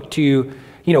spoke to,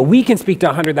 we can speak to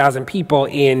 100,000 people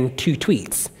in 2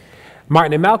 tweets.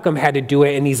 Martin and Malcolm had to do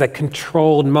it in these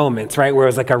controlled moments, right? Where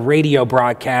it was a radio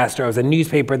broadcast, or it was a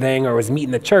newspaper thing, or it was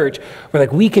meeting the church, where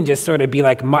we can just sort of be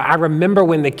I remember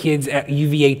when the kids at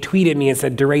UVA tweeted me and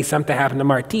said, DeRay, something happened to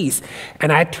Martise.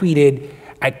 And I tweeted,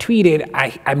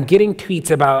 I'm getting tweets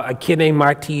about a kid named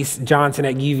Martise Johnson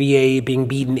at UVA being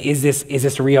beaten. Is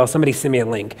this real? Somebody send me a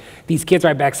link. These kids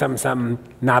write back something,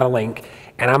 not a link.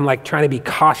 And I'm trying to be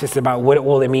cautious about what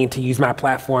will it mean to use my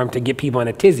platform to get people in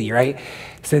a tizzy, right?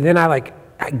 So then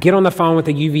I I get on the phone with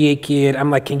the UVA kid.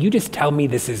 I'm like, can you just tell me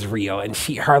this is real? And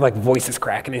her like voice is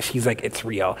cracking and she's like, it's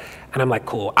real. And I'm like,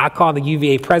 cool. I call the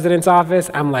UVA president's office.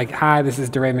 I'm like, hi, this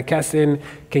is DeRay McKesson.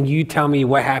 Can you tell me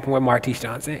what happened with Martise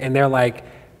Johnson? And they're like,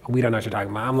 we don't know what you're talking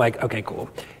about. I'm like, okay, cool.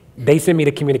 They send me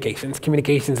to communications.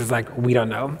 Communications is like, we don't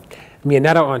know. Me and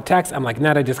Netta on text. I'm like,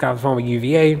 Netta just got off the phone with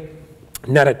UVA.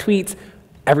 Netta tweets,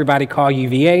 everybody call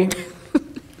UVA.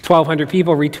 1,200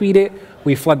 people retweet it.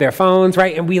 We flood their phones,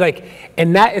 right? And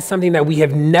and that is something that we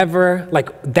have never,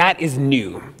 that is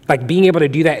new. Like, being able to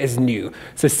do that is new.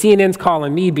 So CNN's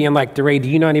calling me, being like, DeRay, do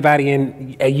you know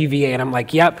anybody at UVA? And I'm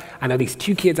like, yep, I know these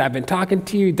 2 kids I've been talking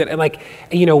to. That,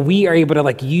 we are able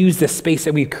to, use the space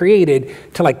that we've created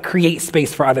to, create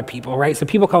space for other people, right? So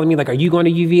people calling me, are you going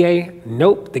to UVA?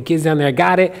 Nope, the kids down there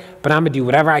got it, but I'm going to do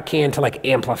whatever I can to,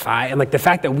 amplify. And, the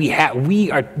fact that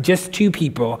we are just 2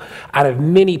 people out of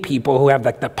many people who have,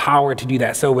 the power to do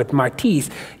that. So with Martise,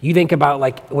 you think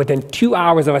about, within 2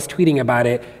 hours of us tweeting about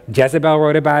it, Jezebel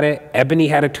wrote about it, Ebony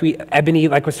had a tweet, Ebony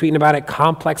was tweeting about it,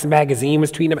 Complex Magazine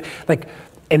was tweeting about it,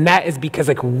 and that is because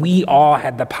we all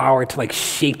had the power to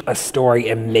shape a story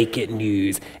and make it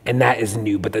news, and that is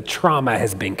new, but the trauma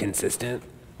has been consistent.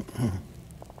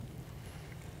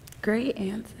 Great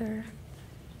answer.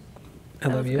 I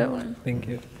love you. Good one. Thank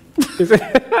you.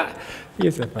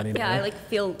 You're so funny. Yeah, I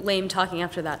feel lame talking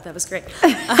after that. That was great.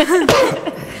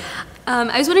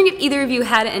 I was wondering if either of you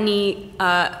had any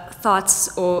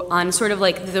thoughts on sort of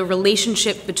the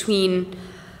relationship between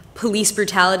police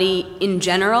brutality in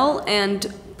general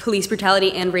and police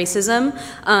brutality and racism,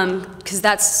 because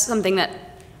that's something that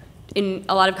in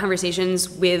a lot of conversations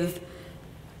with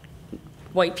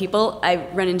white people I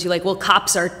run into, well,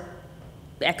 cops are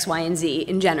X, Y, and Z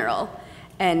in general,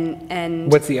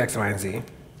 and what's the X, Y, and Z?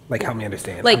 Help me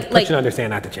understand. I'm pushing to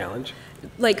understand, not to challenge.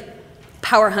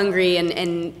 Power hungry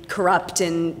and corrupt,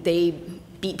 and they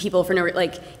beat people for no,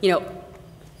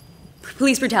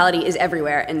 police brutality is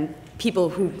everywhere, and people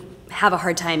who have a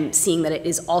hard time seeing that it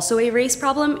is also a race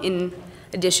problem, in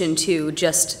addition to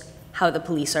just how the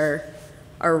police are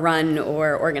run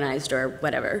or organized or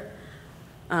whatever.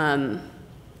 I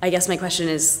guess my question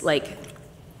is,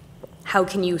 how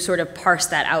can you sort of parse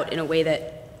that out in a way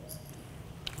that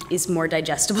is more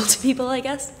digestible to people, I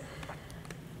guess?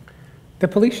 The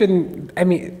police shouldn't,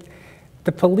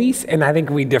 the police, and I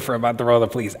think we differ about the role of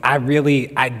the police. I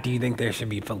do think there should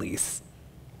be police.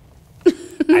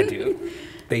 I do.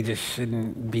 They just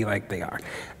shouldn't be like they are.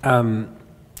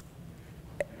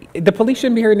 The police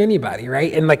shouldn't be hurting anybody,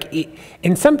 right? And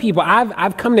and some people,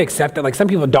 I've come to accept that some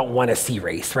people don't want to see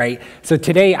race, right? So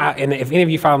today, and if any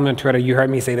of you follow me on Twitter, you heard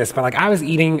me say this, but I was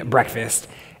eating breakfast,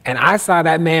 and I saw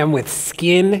that man with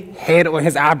skin head on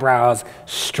his eyebrows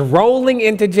strolling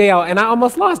into jail, and I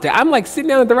almost lost it. I'm sitting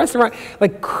down at the restaurant,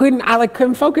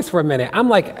 couldn't focus for a minute. I'm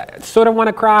sort of want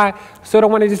to cry, sort of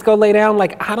want to just go lay down.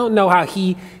 I don't know how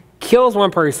he kills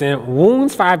 1 person,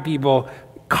 wounds 5 people,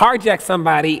 carjacks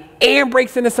somebody, and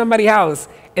breaks into somebody's house,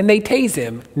 and they tase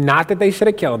him. Not that they should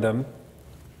have killed him,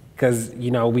 because,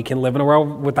 we can live in a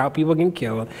world without people getting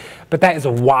killed. But that is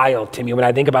wild to me when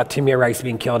I think about Tamir Rice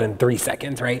being killed in 3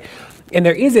 seconds, right? And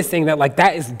there is this thing that,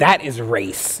 that is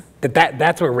race.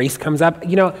 That's where race comes up.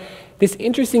 This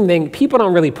interesting thing, people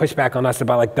don't really push back on us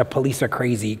about, the police are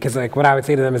crazy, because, what I would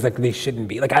say to them is, they shouldn't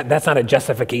be. That's not a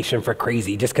justification for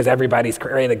crazy, just because everybody's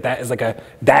crazy.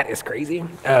 That is crazy.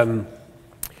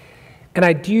 And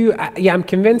I'm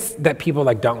convinced that people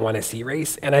don't want to see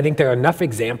race. And I think there are enough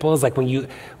examples, when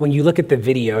you look at the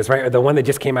videos, right, or the one that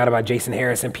just came out about Jason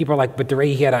Harris, and people are but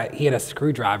DeRay, he had a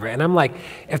screwdriver. And I'm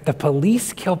if the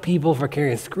police kill people for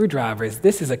carrying screwdrivers,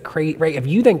 this is a crazy, right? If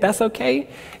you think that's okay,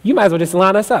 you might as well just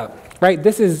line us up, right?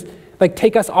 This is,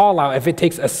 take us all out if it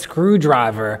takes a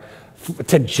screwdriver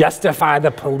to justify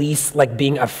the police,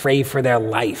 being afraid for their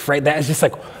life, right? That is just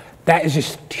that is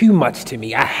just too much to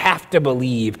me. I have to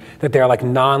believe that there are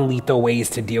non-lethal ways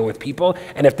to deal with people.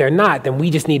 And if they're not, then we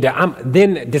just need to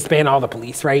then disband all the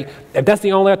police, right? If that's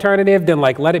the only alternative, then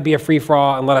let it be a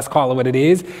free-for-all and let us call it what it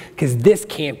is, because this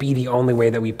can't be the only way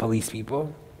that we police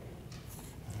people.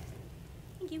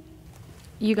 Thank you.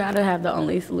 You gotta have the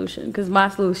only solution, because my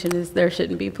solution is there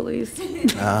shouldn't be police.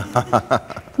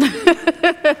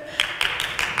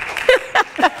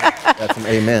 That's some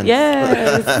amen.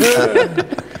 Yes.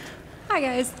 Hi,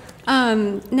 guys.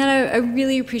 Netta, I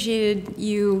really appreciated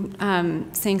you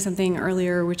saying something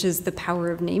earlier, which is the power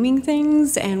of naming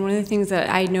things. And one of the things that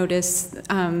I noticed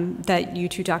that you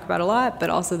two talk about a lot, but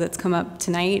also that's come up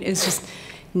tonight, is just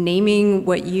naming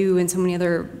what you and so many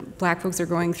other Black folks are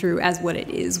going through as what it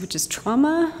is, which is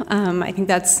trauma. I think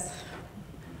that's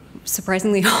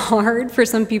surprisingly hard for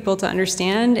some people to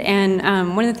understand.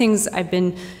 And one of the things I've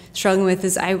been struggling with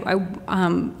is I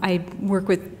work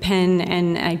with Penn,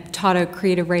 and I taught a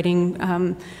creative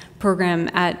writing program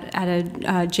at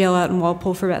a jail out in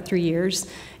Walpole for about 3 years.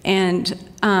 And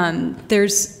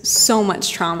there's so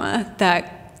much trauma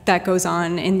that goes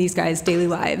on in these guys' daily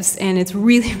lives. And it's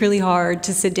really, really hard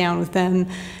to sit down with them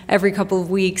every couple of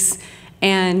weeks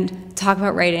and talk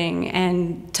about writing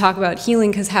and talk about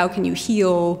healing, because how can you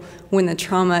heal when the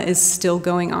trauma is still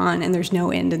going on and there's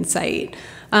no end in sight?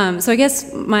 So I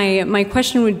guess my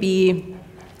question would be,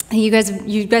 you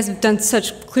guys have done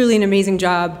such clearly an amazing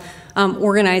job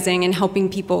organizing and helping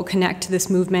people connect to this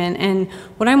movement. And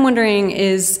what I'm wondering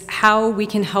is how we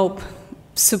can help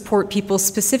support people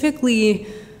specifically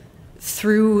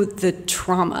through the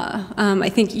trauma. I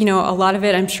think, a lot of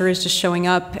it, I'm sure, is just showing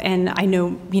up, and I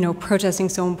know, protesting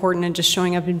is so important and just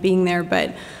showing up and being there,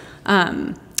 but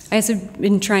I guess I've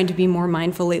been trying to be more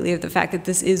mindful lately of the fact that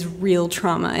this is real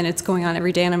trauma and it's going on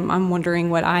every day, and I'm wondering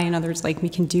what I and others like me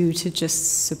can do to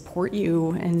just support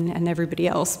you and everybody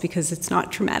else, because it's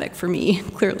not traumatic for me,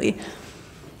 clearly.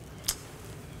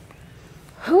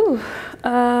 Whew.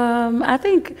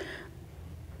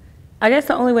 I guess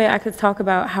the only way I could talk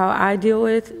about how I deal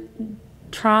with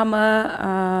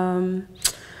trauma,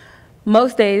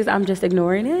 most days I'm just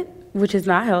ignoring it, which is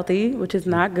not healthy, which is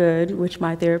not good, which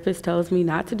my therapist tells me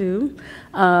not to do.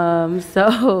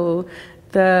 So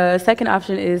the second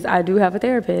option is I do have a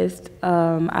therapist.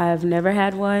 I've never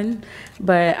had one,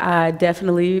 but I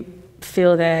definitely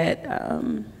feel that,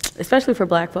 especially for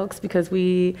Black folks, because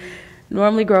we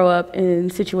normally grow up in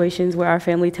situations where our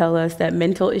family tell us that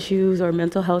mental issues or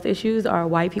mental health issues are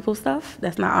white people stuff.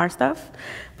 That's not our stuff,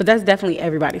 but that's definitely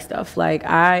everybody's stuff. Like,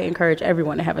 I encourage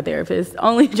everyone to have a therapist,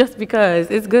 only just because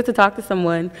it's good to talk to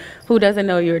someone who doesn't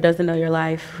know you or doesn't know your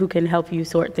life, who can help you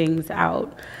sort things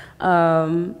out.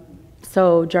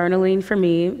 So journaling for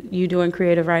me, you doing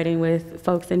creative writing with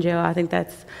folks in jail, I think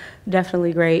that's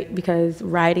definitely great, because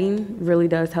writing really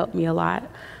does help me a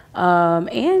lot.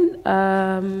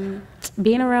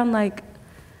 Being around, like,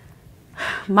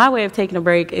 my way of taking a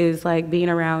break is like being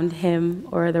around him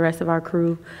or the rest of our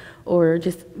crew, or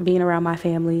just being around my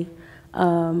family.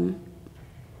 And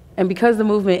because the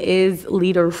movement is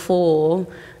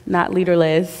leaderful, not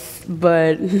leaderless,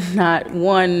 but not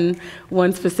one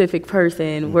specific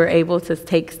person, we're able to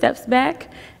take steps back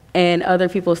and other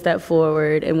people step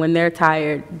forward, and when they're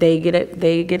tired, they get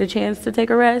a chance to take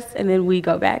a rest, and then we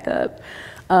go back up.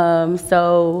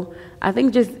 So I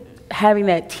think just having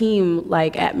that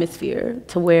team-like atmosphere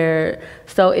to where,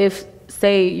 so if,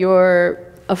 say, you're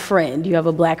a friend, you have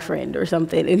a Black friend or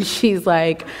something, and she's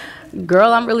like,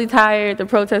 girl, I'm really tired, the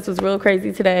protest was real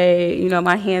crazy today,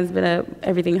 my hand's been up,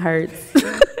 everything hurts.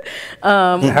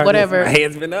 Whatever. My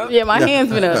hand's been up? Yeah, my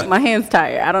hand's been up, my hand's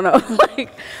tired, I don't know.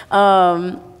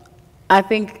 I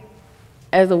think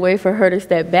as a way for her to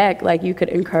step back, like, you could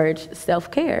encourage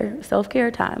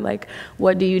self-care time. Like,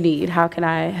 what do you need? How can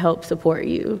I help support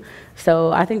you?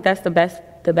 So I think that's the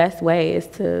best way, is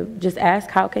to just ask,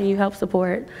 how can you help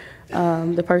support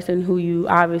the person who you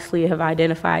obviously have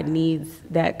identified needs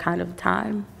that kind of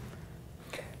time?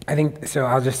 I think, so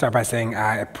I'll just start by saying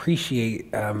I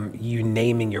appreciate you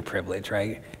naming your privilege,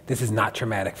 right? This is not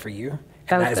traumatic for you.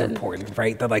 And that is important,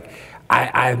 right? That, like,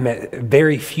 I've met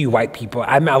very few white people.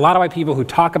 I've met a lot of white people who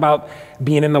talk about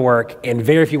being in the work, and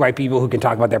very few white people who can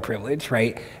talk about their privilege,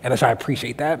 right? And so I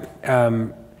appreciate that.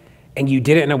 And you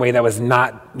did it in a way that was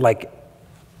not like,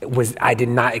 I did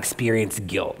not experience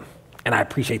guilt. And I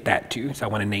appreciate that too, so I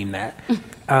want to name that.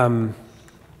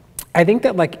 I think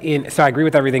that, like, so I agree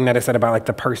with everything that I said about, like,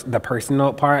 the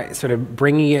personal part, sort of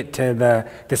bringing it to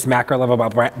this macro level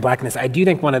about Blackness. I do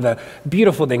think one of the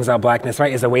beautiful things about Blackness,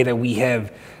 right, is the way that we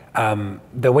have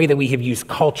used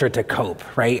culture to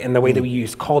cope, right? And the way that we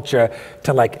use culture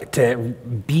to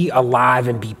be alive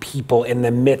and be people in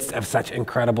the midst of such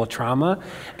incredible trauma.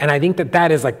 And I think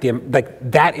that is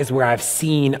that is where I've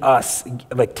seen us,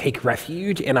 like, take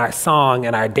refuge in our song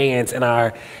and our dance and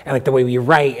like the way we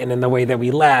write and in the way that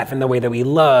we laugh and the way that we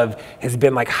love has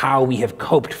been, like, how we have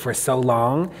coped for so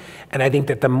long. And I think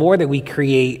that the more that we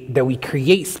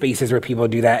create spaces where people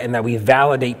do that, and that we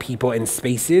validate people in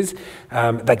spaces,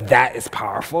 like, that is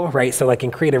powerful, right? So, like, in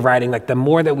creative writing, like, the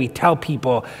more that we tell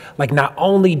people, like, not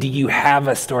only do you have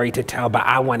a story to tell, but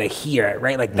I want to hear it,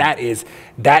 right? Like, that is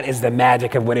the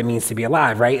magic of what it means to be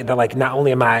alive, right? That, like, not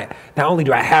only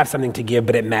do I have something to give,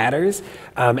 but it matters,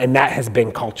 and that has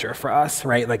been culture for us,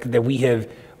 right? Like, that we have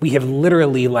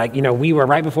literally, like, we were,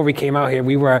 right before we came out here,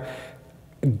 we were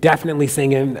definitely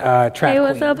singing Trap Hey,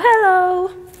 what's Queen. up? Hello.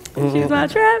 She's my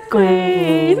trap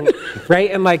queen.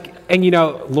 Right? And you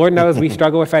know, Lord knows we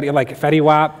struggle with Fetty. Like, Fetty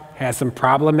Wap has some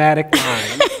problematic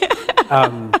times.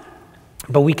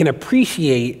 But we can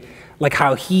appreciate like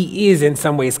how he is in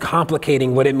some ways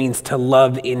complicating what it means to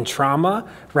love in trauma,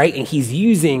 right? And he's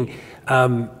using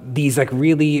these like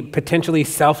really potentially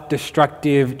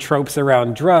self-destructive tropes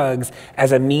around drugs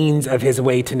as a means of his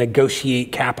way to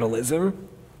negotiate capitalism.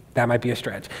 That might be a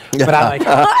stretch, but I like,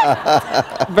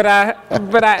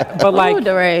 but like, Ooh,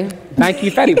 DeRay. thank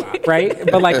you, Fetty Wap, right?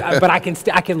 But I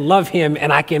can love him,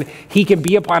 and he can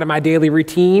be a part of my daily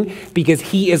routine because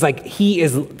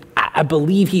I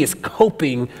believe he is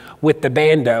coping with the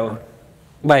bando.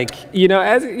 Like, you know,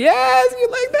 yes, you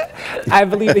like that? I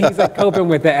believe that he's like coping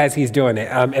with it as he's doing it.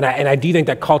 And I do think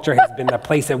that culture has been the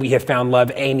place that we have found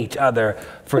love and each other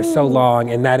for so long.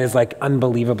 And that is like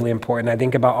unbelievably important. I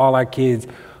think about all our kids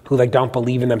who like don't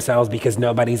believe in themselves because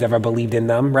nobody's ever believed in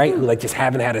them, right? Who like just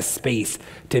haven't had a space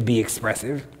to be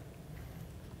expressive.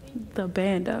 The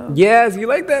bando. Yes, you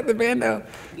like that, the bando?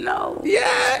 No.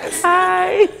 Yes.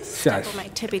 Hi. Shush. My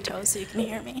tippy toes so you can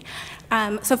hear me.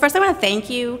 So first I want to thank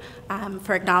you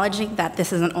for acknowledging that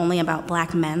this isn't only about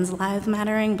Black men's lives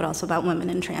mattering, but also about women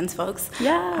and trans folks.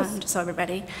 Yes. Just so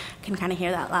everybody can kind of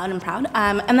hear that loud and proud.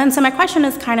 And then so my question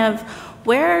is kind of,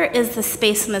 where is the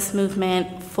space in this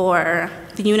movement for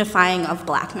the unifying of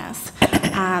Blackness?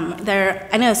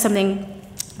 I know something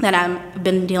that I've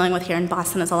been dealing with here in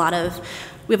Boston is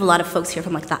we have a lot of folks here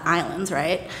from like the islands,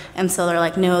 right? And so they're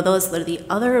like, no, those are the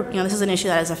other, this is an issue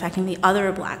that is affecting the other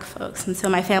Black folks. And so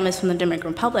my family's from the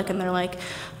Dominican Republic, and they're like,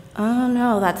 oh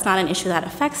no, that's not an issue that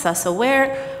affects us. So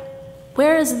where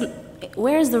is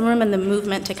the room in the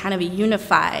movement to kind of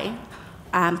unify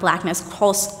Blackness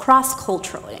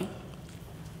cross-culturally?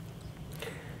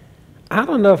 I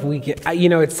don't know if we can,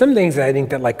 it's some things that I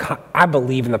think that like, I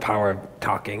believe in the power of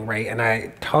talking, right? And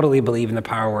I totally believe in the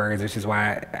power of words, which is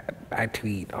why I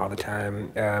tweet all the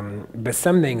time. But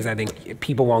some things I think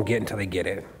people won't get until they get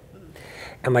it.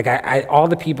 And like all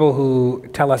the people who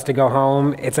tell us to go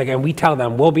home, it's like, and we tell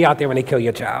them, we'll be out there when they kill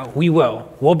your child. We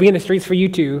will. We'll be in the streets for you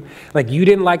too. Like you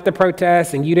didn't like the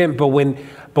protests and you didn't, but when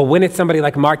it's somebody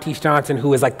like Martise Johnson,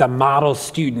 who is like the model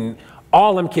student,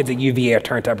 all them kids at UVA are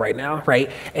turned up right now, right?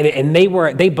 And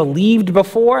they believed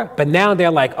before, but now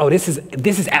they're like, oh, this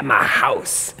is at my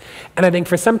house. And I think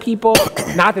for some people,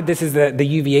 not that this is the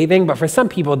UVA thing, but for some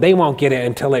people, they won't get it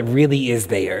until it really is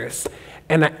theirs.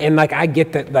 And like I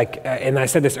get that, like, and I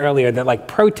said this earlier, that like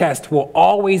protest will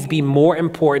always be more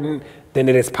important than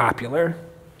it is popular.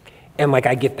 And like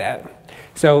I get that.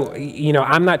 So,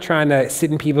 I'm not trying to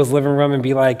sit in people's living room and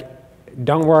be like,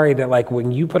 don't worry that like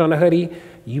when you put on a hoodie,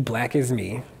 you Black as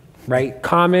me, right?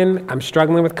 Common, I'm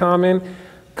struggling with Common,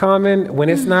 when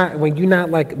you're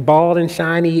not like bald and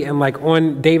shiny and like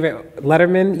on David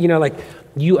Letterman, like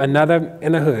you another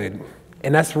in the hood.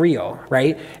 And that's real,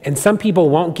 right? And some people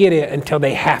won't get it until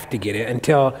they have to get it,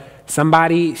 until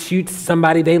somebody shoots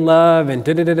somebody they love and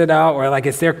da-da-da-da-da, or like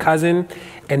it's their cousin,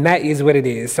 and that is what it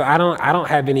is. So I don't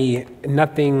have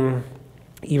nothing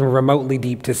even remotely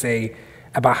deep to say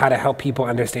about how to help people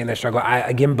understand their struggle. I,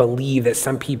 again, believe that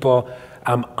some people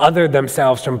other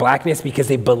themselves from Blackness because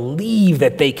they believe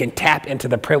that they can tap into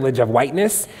the privilege of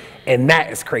whiteness, and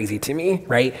that is crazy to me,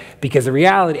 right? Because the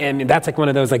reality, and that's like one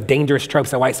of those like dangerous tropes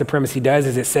that white supremacy does,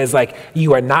 is it says like,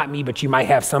 you are not me, but you might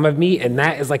have some of me, and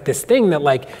that is like this thing that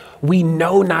like, we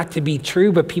know not to be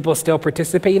true, but people still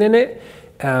participate in it,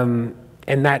 and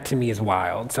that to me is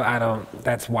wild. So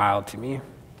that's wild to me.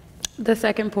 The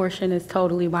second portion is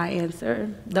totally my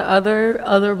answer. The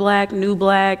other Black, new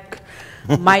Black,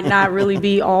 might not really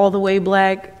be all the way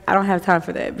Black. I don't have time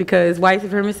for that because white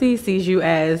supremacy sees you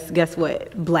as, guess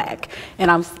what, Black.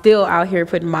 And I'm still out here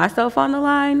putting myself on the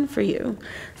line for you.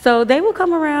 So they will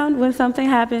come around when something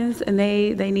happens and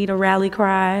they need a rally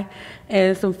cry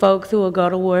and some folks who will go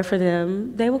to war for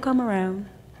them. They will come around.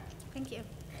 Thank you.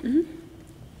 Mm-hmm.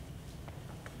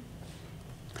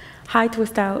 Hi,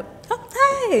 Twist Out.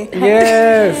 Oh, hey.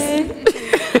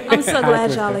 Yes. I'm so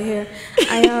glad y'all are here.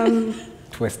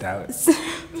 Twist Out.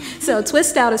 So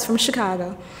Twist Out is from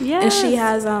Chicago, yes.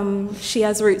 And she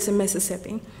has roots in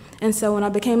Mississippi. And so when I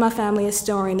became my family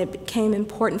historian, it became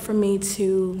important for me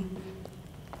to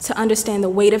understand the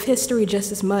weight of history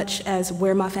just as much as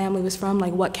where my family was from,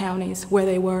 like what counties, where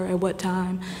they were, at what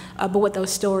time, but what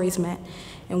those stories meant.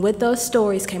 And with those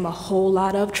stories came a whole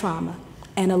lot of trauma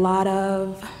and a lot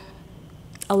of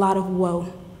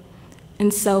woe.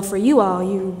 And so for you all,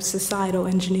 you societal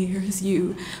engineers,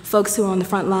 you folks who are on the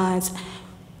front lines,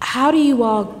 how do you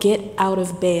all get out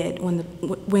of bed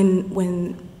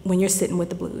when you're sitting with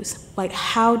the blues? Like,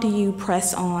 how do you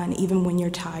press on even when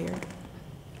you're tired?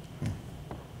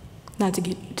 Not to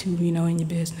get too, in your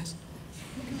business.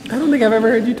 I don't think I've ever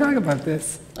heard you talk about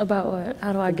this. About what?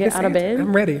 How do I get out of bed?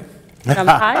 I'm ready. When I'm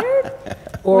tired?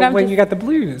 Or when you got the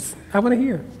blues. I want to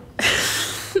hear.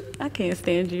 I can't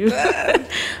stand you.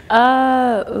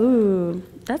 Ooh,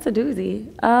 that's a doozy.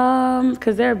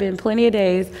 Because there have been plenty of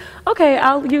days. Okay,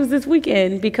 I'll use this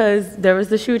weekend because there was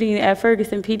the shooting at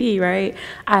Ferguson PD, right?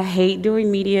 I hate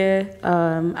doing media.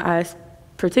 I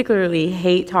particularly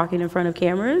hate talking in front of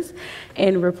cameras,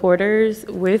 and reporters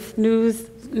with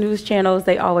news channels,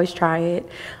 they always try it.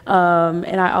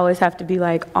 And I always have to be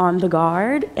like on the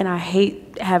guard, and I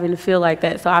hate having to feel like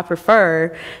that. So I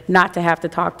prefer not to have to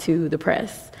talk to the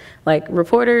press. Like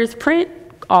reporters, print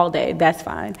all day, that's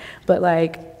fine. But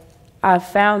like, I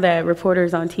found that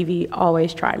reporters on TV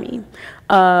always try me.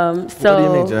 So what do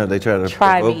you mean, John? They try to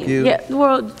provoke you? Yeah,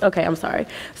 well, okay, I'm sorry.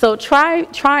 So trying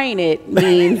it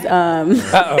means,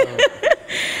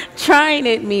 trying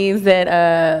it means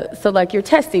that, so like you're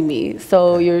testing me.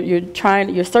 So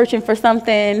you're searching for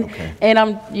something, okay. And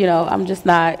I'm just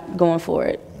not going for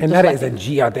it. And that is a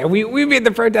G out there. We be at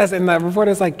the protest, and the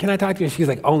reporter's like, "Can I talk to you?" And she's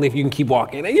like, "Only if you can keep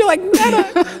walking." And you're like,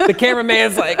 "Netta." The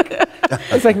cameraman's like,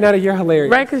 "It's like, Netta, you're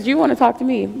hilarious." Right, because you want to talk to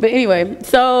me. But anyway,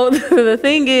 so the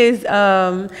thing is,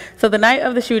 so the night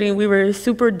of the shooting, we were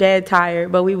super dead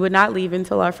tired, but we would not leave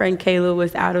until our friend Kayla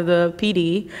was out of the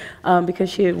PD because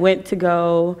she had went to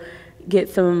go get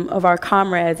some of our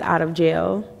comrades out of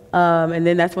jail. And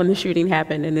then that's when the shooting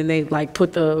happened, and then they like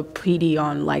put the PD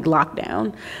on like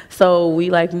lockdown. So we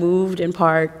like moved and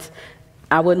parked.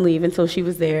 I wouldn't leave until she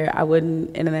was there. I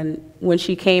wouldn't, and then when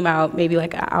she came out, maybe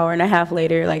like an hour and a half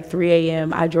later, like 3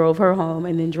 a.m., I drove her home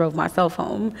and then drove myself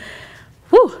home.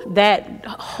 Whew, that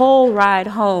whole ride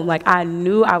home, like I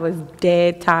knew I was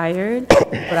dead tired,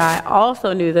 but I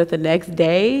also knew that the next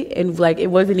day, and like it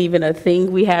wasn't even a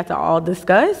thing we had to all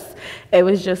discuss. It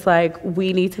was just like,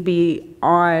 we need to be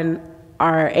on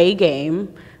our A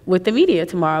game with the media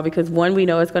tomorrow because one, we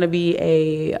know it's gonna be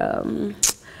a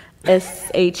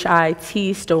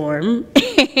SHIT storm,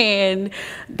 and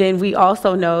then we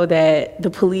also know that the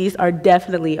police are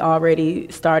definitely already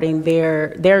starting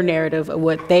their narrative of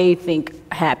what they think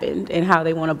happened and how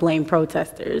they want to blame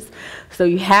protesters. So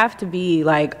you have to be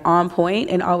like on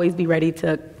point and always be ready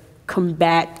to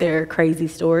combat their crazy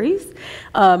stories.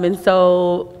 And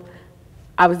so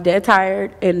I was dead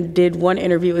tired and did one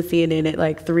interview with CNN at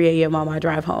like 3 a.m. on my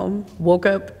drive home. Woke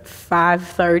up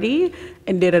 5:30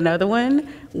 and did another one,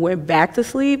 went back to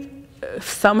sleep.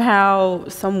 Somehow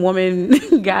some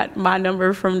woman got my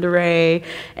number from DeRay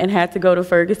and had to go to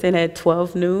Ferguson at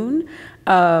 12 noon.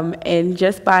 And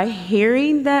just by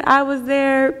hearing that I was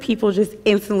there, people just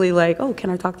instantly like, "Oh, can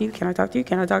I talk to you? Can I talk to you?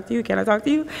 Can I talk to you? Can I talk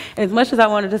to you?" And as much as I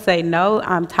wanted to say, "No,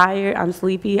 I'm tired, I'm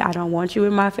sleepy, I don't want you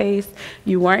in my face.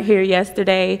 You weren't here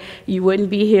yesterday. You wouldn't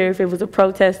be here if it was a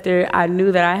protester." I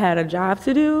knew that I had a job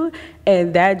to do,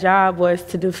 and that job was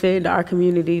to defend our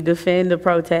community, defend the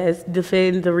protest,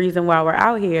 defend the reason why we're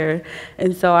out here.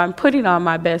 And so I'm putting on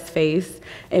my best face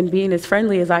and being as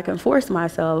friendly as I can force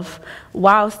myself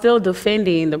while still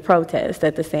defending the protest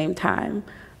at the same time.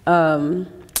 So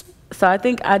I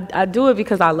think I do it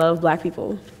because I love Black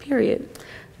people, period.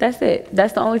 That's it.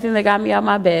 That's the only thing that got me out of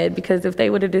my bed, because if they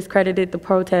would have discredited the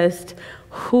protest,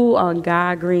 who on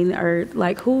God, green earth,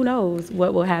 like who knows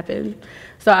what will happen.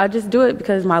 So I just do it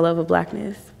because of my love of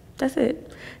Blackness. That's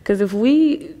it. Because if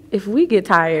we get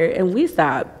tired and we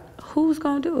stop, who's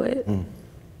gonna do it?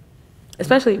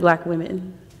 Especially Black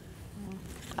women.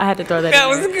 I had to throw that in there. That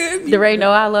was good. DeRay know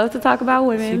I love to talk about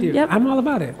women. She do. Yep. I'm all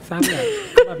about it. Sign me up.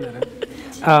 I love that.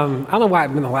 I don't know why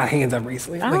I've been a lot of hands up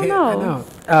recently. I don't know.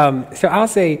 I know. So I'll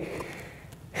say,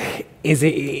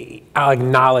 I'll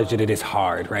acknowledge that it is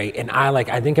hard, right? And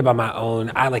I think about my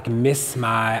own. I miss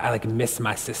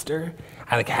my sister.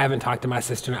 I haven't talked to my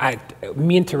sister.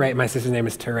 Me and DeRay, my sister's name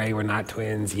is DeRay. We're not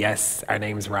twins. Yes, our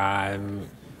names rhyme.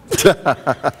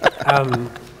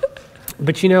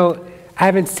 But I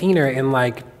haven't seen her in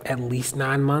at least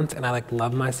 9 months, and I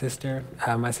love my sister.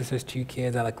 My sister's 2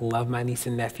 kids. I love my niece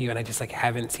and nephew, and I just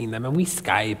haven't seen them. And we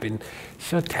Skype, and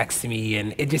she'll text me,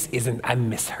 and it just isn't. I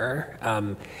miss her.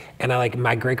 And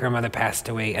my great grandmother passed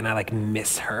away, and I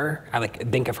miss her. I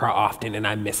think of her often, and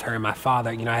I miss her. And my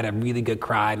father, I had a really good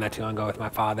cry not too long ago with my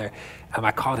father.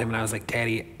 I called him and I was like,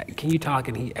 "Daddy, can you talk?"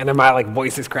 And then my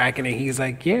voice is cracking, and he's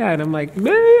like, "Yeah," and I'm like,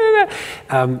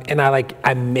 and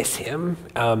I miss him.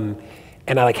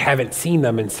 And I haven't seen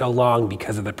them in so long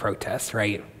because of the protests,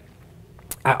 right?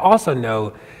 I also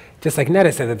know, just like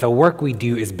Netta said, that the work we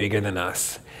do is bigger than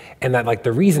us. And that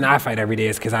the reason I fight every day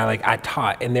is because I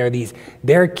taught, and there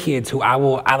are kids who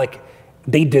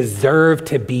they deserve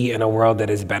to be in a world that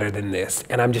is better than this.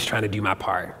 And I'm just trying to do my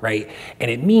part, right?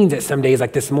 And it means that some days,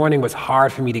 like this morning was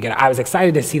hard for me to get, I was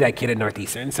excited to see that kid at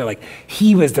Northeastern. So like,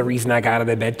 he was the reason I got out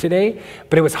of bed today,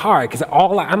 but it was hard because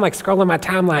I'm like scrolling my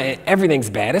timeline and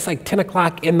everything's bad. It's like 10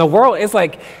 o'clock in the world. It's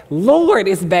like, Lord,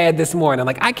 it's bad this morning.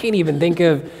 Like, I can't even think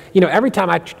of, every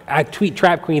time I tweet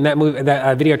Trap Queen,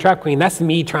 that video Trap Queen, that's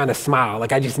me trying to smile.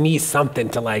 Like, I just need something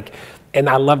to like, and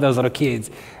I love those little kids.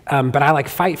 But I like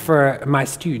fight for my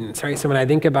students, right? So when I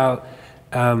think about,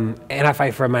 and I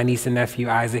fight for my niece and nephew,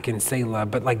 Isaac and Selah,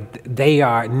 but like they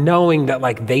are, knowing that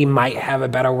like they might have a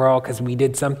better world because we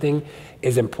did something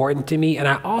is important to me. And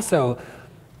I also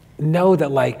know that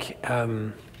like,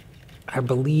 I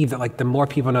believe that like the more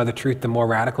people know the truth, the more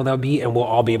radical they'll be, and we'll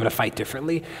all be able to fight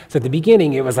differently. So at the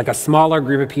beginning, it was like a smaller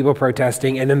group of people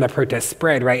protesting, and then the protest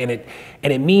spread, right?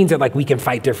 And it means that like we can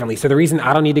fight differently. So the reason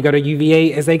I don't need to go to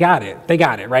UVA is they got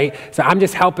it, right? So I'm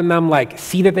just helping them like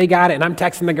see that they got it, and I'm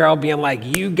texting the girl being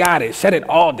like, you got it, shut it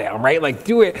all down, right? Like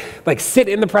do it, like sit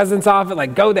in the president's office,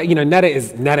 like go there. Netta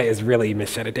is really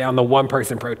Miss Shut It Down, the one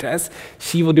person protest.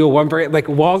 She will do a one person, like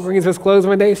Walgreens was closed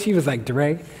one day, she was like,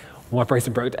 DeRay, one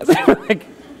person protest. Like,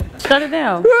 shut it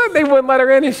down. They wouldn't let her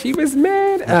in and she was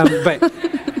mad.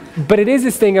 But it is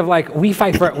this thing of like, we're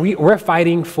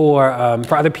fighting for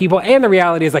other people. And the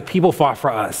reality is like people fought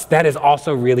for us. That is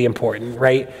also really important,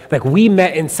 right? Like we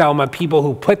met in Selma people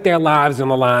who put their lives on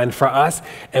the line for us,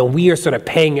 and we are sort of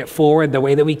paying it forward the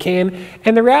way that we can.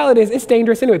 And the reality is it's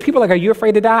dangerous anyway. People are like, are you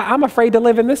afraid to die? I'm afraid to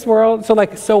live in this world. So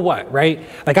like, so what, right?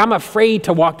 Like I'm afraid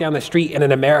to walk down the street in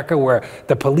an America where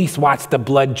the police watch the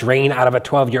blood drain out of a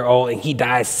 12-year-old and he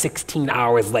dies 16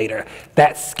 hours later.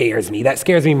 That scares me. That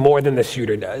scares me more than the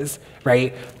shooter does.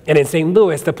 Right? And in St.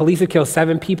 Louis, the police have killed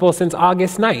 7 people since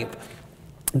August 9th.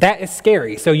 That is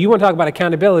scary. So you want to talk about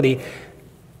accountability,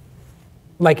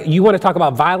 like you want to talk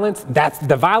about violence,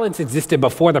 the violence existed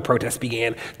before the protests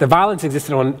began. The violence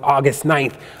existed on August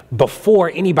 9th before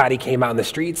anybody came out in the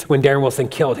streets when Darren Wilson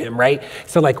killed him, right?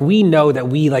 So like we know that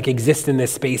we like exist in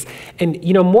this space, and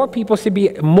more people should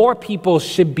be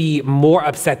more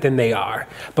upset than they are.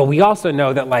 But we also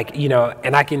know that like,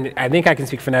 and I think I can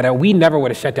speak for Netta, we never would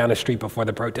have shut down the street before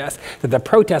the protest. That the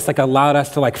protest like allowed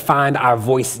us to like find our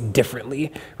voice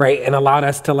differently, right? And allowed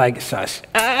us to like shush.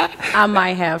 I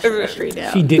might have shut the street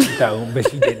down. She didn't though, but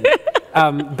she didn't.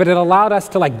 But it allowed us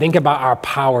to like think about our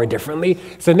power differently.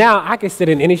 So now I can sit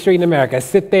in any street in America,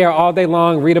 sit there all day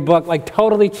long, read a book, like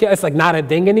totally chill. It's like not a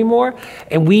thing anymore.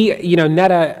 And we,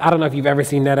 Netta, I don't know if you've ever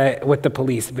seen Netta with the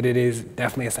police, but it is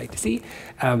definitely a sight to see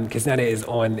because Netta is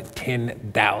on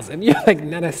 10,000. You're like,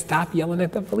 Netta, stop yelling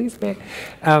at the police,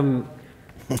 man.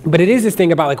 But it is this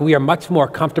thing about like we are much more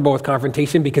comfortable with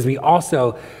confrontation because we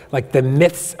also, like the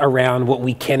myths around what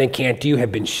we can and can't do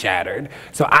have been shattered.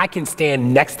 So I can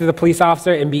stand next to the police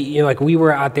officer and be, like we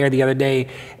were out there the other day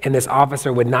and this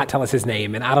officer would not tell us his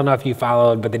name. And I don't know if you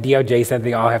followed, but the DOJ said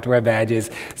they all have to wear badges.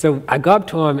 So I go up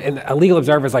to him and a legal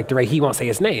observer's like, DeRay, he won't say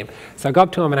his name. So I go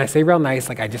up to him and I say real nice,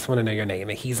 like, I just want to know your name.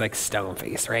 And he's like stone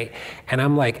faced, right? And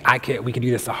I'm like, we could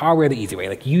do this the hard way or the easy way.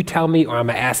 Like you tell me or I'm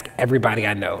gonna ask everybody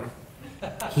I know.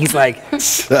 He's like, he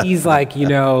just like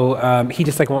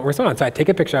won't respond. So I take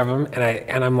a picture of him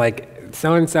and I'm like,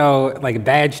 so-and-so, like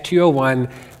badge 201,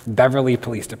 Beverly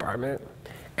Police Department.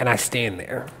 And I stand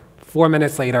there. 4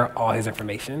 minutes later, all his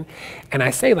information. And I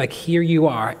say like, here you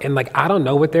are. And like, I don't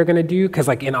know what they're gonna do. Cause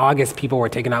like in August, people were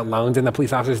taking out loans in the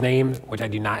police officer's name, which I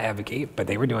do not advocate, but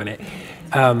they were doing it.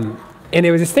 And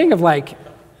it was this thing of like,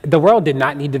 the world did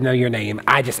not need to know your name.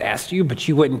 I just asked you, but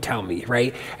you wouldn't tell me,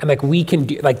 right? And like we can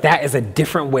do, like that is a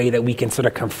different way that we can sort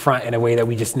of confront in a way that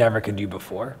we just never could do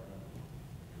before.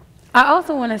 I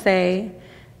also want to say,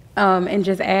 and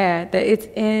just add that it's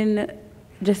in,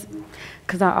 just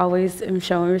because I always am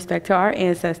showing respect to our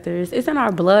ancestors, it's in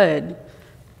our blood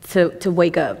to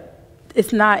wake up.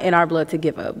 It's not in our blood to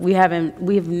give up.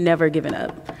 We've never given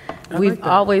up. We've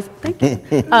always, thank you.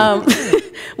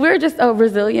 We're just a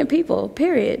resilient people,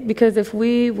 period. Because if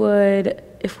we would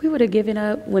have given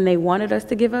up when they wanted us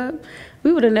to give up,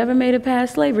 we would have never made it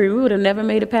past slavery. We would have never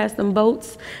made it past them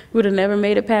boats. We would have never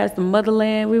made it past the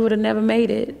motherland. We would have never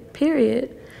made it,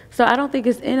 period. So I don't think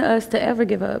it's in us to ever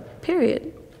give up,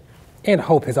 period. And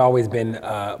hope has always been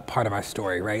part of our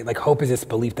story, right? Like hope is this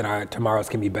belief that our tomorrows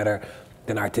can be better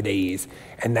than our todays.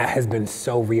 And that has been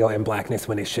so real in Blackness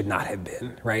when it should not have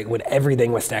been, right? When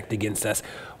everything was stacked against us,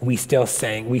 we still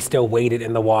sang, we still waded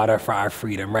in the water for our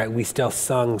freedom, right? We still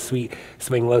sung Sweet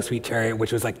Swing Low, Sweet Chariot,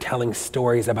 which was like telling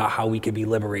stories about how we could be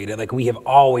liberated. Like we have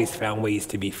always found ways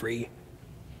to be free.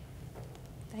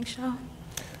 Thanks, y'all.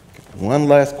 One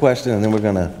last question and then we're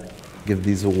gonna give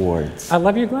these awards. I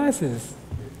love your glasses.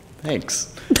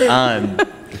 Thanks.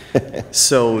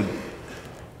 So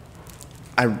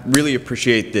I really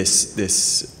appreciate this,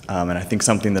 and I think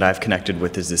something that I've connected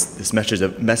with is this message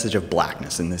of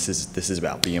blackness, and this is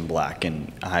about being black.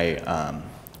 And I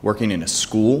working in a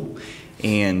school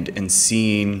and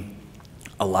seeing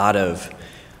a lot of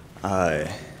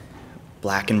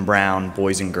black and brown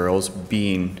boys and girls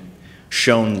being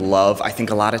shown love. I think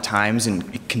a lot of times,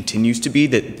 and it continues to be,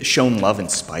 that shown love in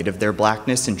spite of their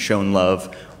blackness, and shown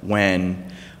love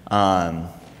when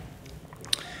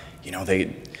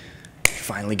they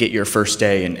finally get your first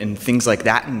day and things like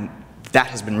that. And that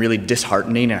has been really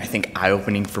disheartening, and I think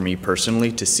eye-opening for me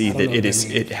personally to see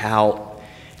that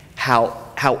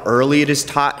how early it is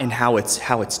taught, and how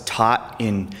it's taught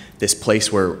in this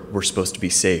place where we're supposed to be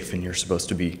safe and you're supposed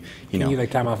to be, Can you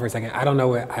time out for a second? I don't know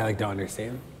what I don't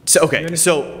understand. So okay,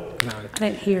 so I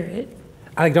didn't hear it.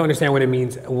 I don't understand what it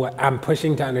means. What I'm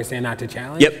pushing to understand, not to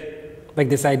challenge. Yep. Like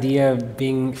this idea of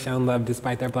being shown love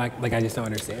despite their black. Like I just don't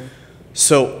understand.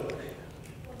 So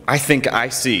I think I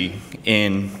see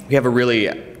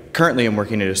currently I'm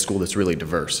working at a school that's really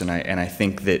diverse, and I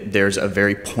think that there's a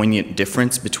very poignant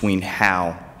difference between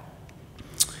how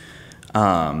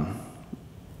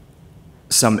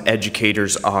some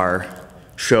educators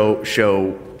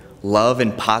show love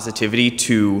and positivity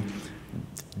to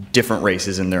different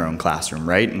races in their own classroom,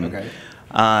 right? And, okay.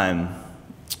 And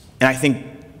I think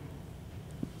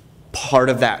part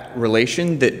of that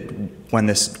relation that when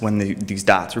these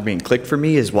dots were being clicked for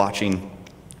me is watching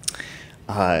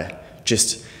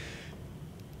just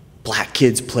black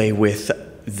kids play with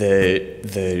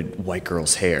the white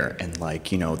girl's hair, and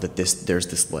that there's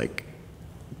this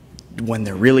when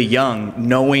they're really young,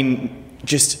 knowing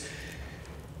just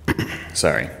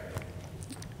sorry.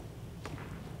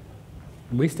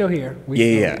 We still here.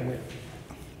 Yeah.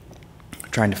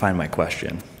 Trying to find my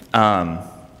question. I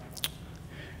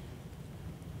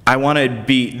want to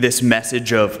be this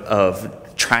message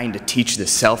of trying to teach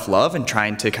this self-love and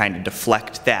trying to kind of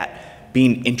deflect that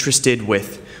being interested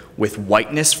with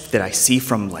whiteness that I see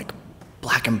from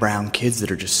black and brown kids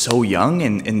that are just so young,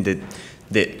 and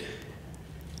that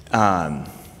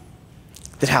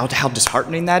how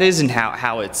disheartening that is, and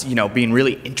how it's being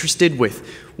really interested with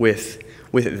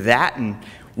that, and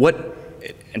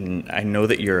I know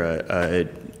that you're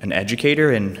an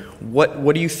educator, and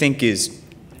what do you think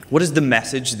what is the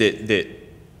message that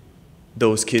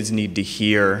those kids need to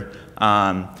hear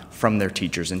from their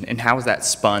teachers, and how is that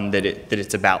spun that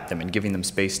it's about them and giving them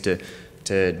space to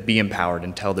be empowered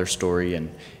and tell their story,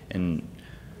 and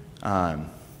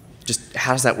just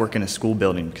how does that work in a school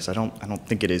building? Because I don't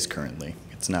think it is currently.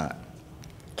 It's not.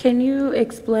 Can you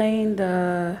explain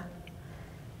the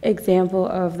example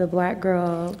of the black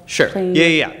girl? Sure. Playing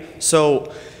Yeah.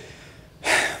 So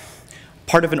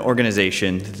part of an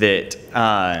organization that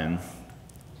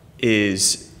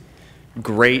is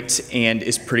great and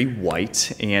is pretty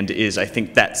white, and I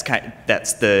think that's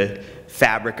the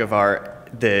fabric of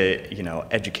the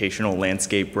educational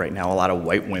landscape right now. A lot of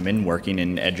white women working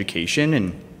in education,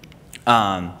 and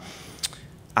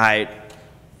I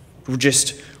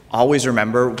just always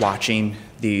remember watching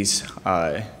these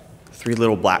three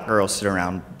little black girls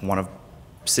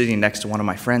sitting next to one of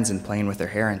my friends and playing with their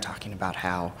hair and talking about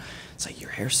how it's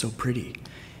your hair's so pretty,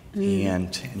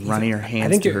 and running her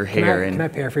hands through her hair. Can I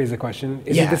paraphrase the question?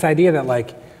 Is Yeah. it this idea that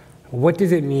what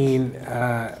does it mean?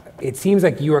 It seems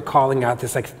like you are calling out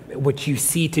this what you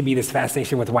see to be this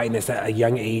fascination with whiteness at a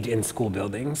young age in school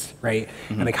buildings, right?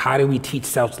 Mm-hmm. And how do we teach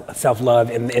self-love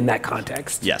in that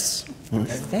context? Yes. Okay.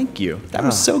 Thank you. That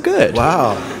was so good.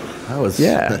 Wow. That was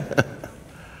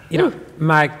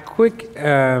My quick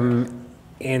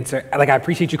answer, I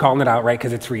appreciate you calling it out, right?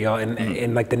 Because it's real, and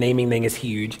the naming thing is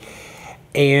huge.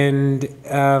 And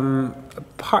I'm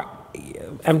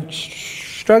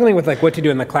struggling with what to do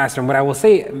in the classroom. What I will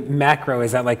say macro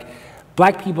is that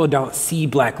black people don't see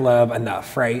black love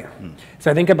enough, right?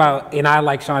 So I think about, and I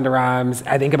like Shonda Rhimes,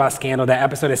 I think about Scandal, that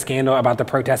episode of Scandal about the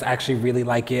protests. I actually really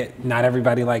like it. Not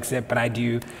everybody likes it, but I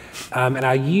do. And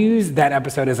I use that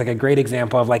episode as a great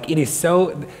example of it is so,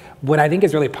 what I think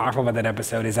is really powerful about that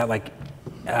episode is that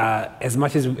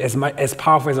as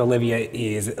powerful as Olivia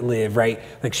is, Liv, right?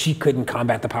 She couldn't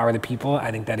combat the power of the people.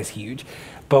 I think that is huge.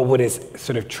 But what is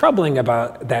sort of troubling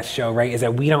about that show, right, is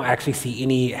that we don't actually see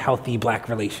any healthy black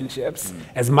relationships.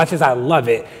 As much as I love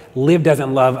it, Liv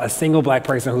doesn't love a single black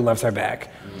person who loves her back.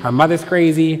 Her mother's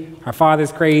crazy, her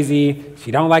father's crazy,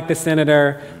 she don't like the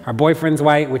senator, her boyfriend's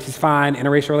white, which is fine,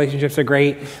 interracial relationships are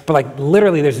great, but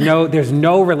literally there's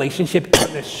no relationship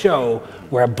in the show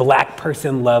where a black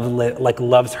person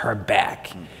loves her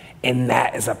back. and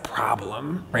that is a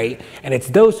problem, right? And it's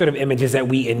those sort of images that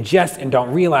we ingest and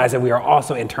don't realize that we are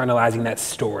also internalizing that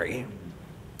story.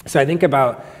 So I think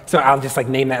about, so I'll just like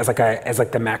name that as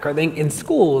like the macro thing. In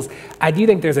schools, I do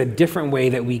think there's a different way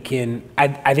that we can,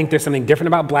 I think there's something different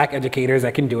about Black educators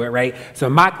that can do it, right? So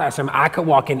in my classroom, I could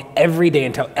walk in every day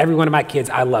and tell every one of my kids,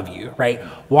 I love you, right?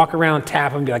 Walk around,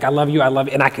 tap them, be like, I love you,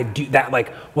 and I could do that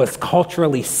like was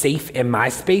culturally safe in my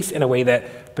space in a way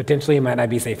that potentially it might not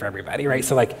be safe for everybody, right?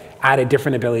 So like I had a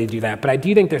different ability to do that. But I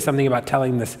do think there's something about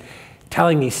telling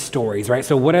these stories, right?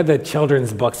 So what are the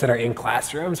children's books that are in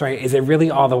classrooms, right? Is it really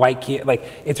all the white kids, like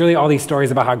it's really all these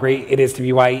stories about how great it is to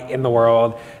be white in the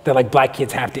world that like Black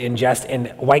kids have to ingest, and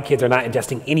white kids are not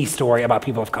ingesting any story about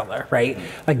people of color, right?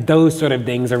 Like those sort of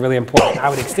things are really important. I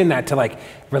would extend that to like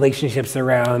relationships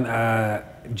around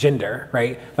gender,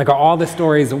 right? Like are all the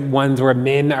stories ones where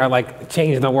men are like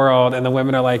changing the world and the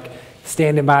women are like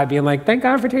standing by being like, thank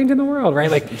God for changing the world,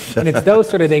 right? Like, and it's those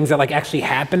sort of things that like actually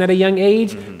happen at a young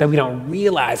age that we don't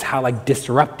realize how like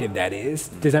disruptive that is.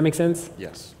 Does that make sense?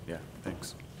 Yes, yeah,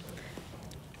 thanks.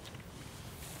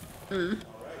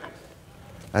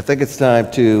 I think it's time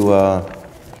to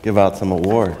give out some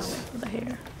awards.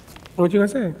 What you gonna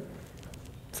say?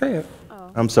 Say it.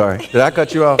 I'm sorry. Did I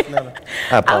cut you off? No.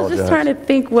 I apologize. I was just trying to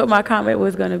think what my comment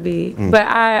was going to be. But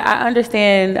I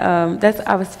understand,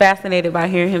 I was fascinated by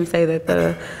hearing him say that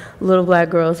the little Black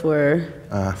girls were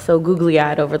so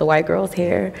googly-eyed over the white girls'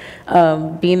 hair.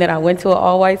 Being that I went to an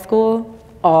all-white school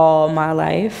all my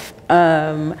life,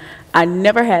 I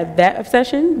never had that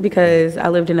obsession because I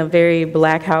lived in a very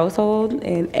Black household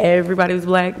and everybody was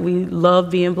Black. We loved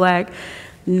being Black.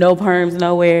 No perms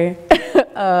nowhere.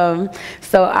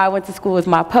 So I went to school with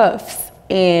my puffs,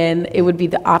 and it would be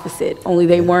the opposite. Only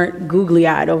they weren't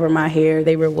googly-eyed over my hair.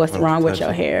 They were, what's wrong with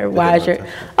your hair? Why is your...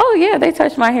 Oh yeah, they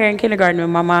touched my hair in kindergarten,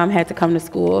 and my mom had to come to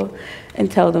school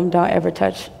and tell them, don't ever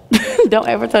touch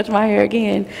my hair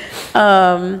again.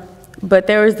 But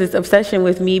there was this obsession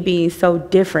with me being so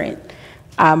different.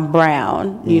 I'm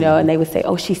brown, you know, and they would say,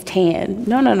 oh, she's tan.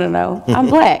 No, I'm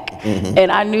Black.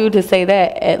 And I knew to say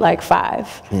that at like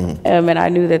 5. And I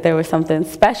knew that there was something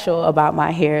special about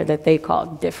my hair that they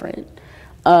called different.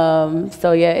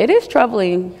 So yeah, it is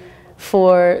troubling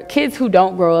for kids who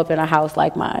don't grow up in a house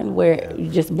like mine, where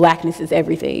just Blackness is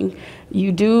everything.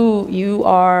 You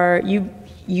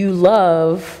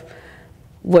love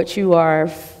what you are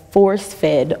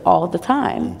force-fed all the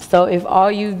time. So if all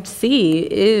you see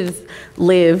is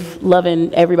Liv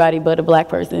loving everybody but a Black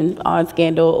person on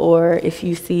Scandal, or if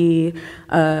you see,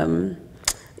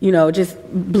 you know, just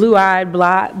blue-eyed,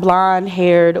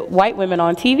 blonde-haired white women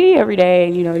on TV every day,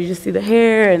 and you know, you just see the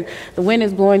hair and the wind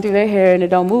is blowing through their hair and it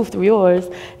don't move through yours,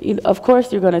 of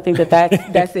course you're gonna think that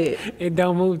that's it. It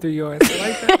don't move through yours. I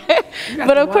like that.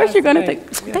 But of course you're gonna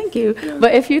think, thank you.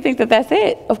 But if you think that that's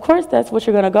it, of course that's what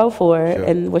you're gonna go for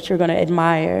and what you're gonna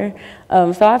admire.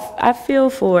 So I feel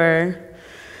for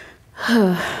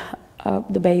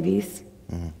the babies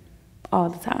all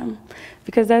the time,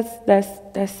 because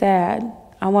that's sad.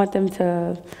 I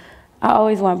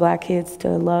always want Black kids to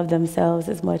love themselves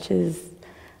as much as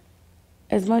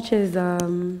I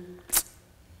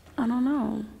don't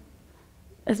know,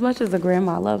 as much as a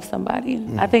grandma loves somebody.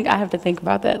 I think I have to think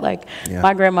about that. Like,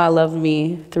 my grandma loved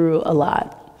me through a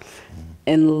lot,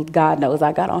 and God knows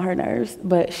I got on her nerves,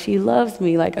 but she loves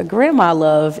me. Like, a grandma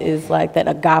love is like that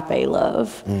agape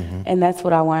love, and that's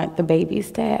what I want the babies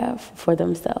to have for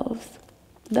themselves.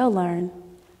 They'll learn.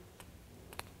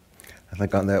 I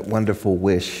think on that wonderful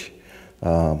wish, we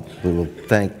will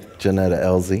thank Johnetta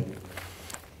Elzie.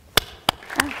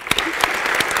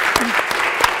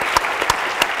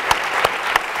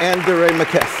 And DeRay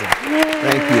McKesson.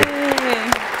 Thank you.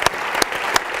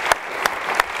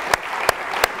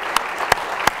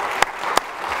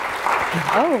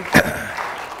 Oh.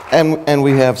 And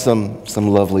we have some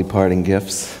lovely parting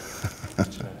gifts.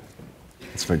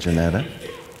 It's for Johnetta.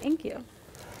 Thank you.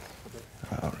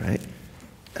 All right.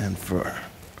 And for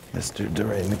Mr.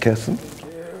 DeRay McKesson.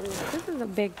 This is a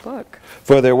big book.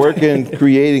 For their work in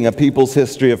creating a people's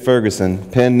history of Ferguson,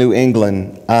 Penn New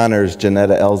England honors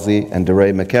Johnetta Elzie and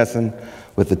DeRay McKesson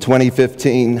with the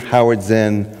 2015 Howard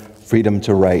Zinn Freedom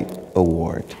to Write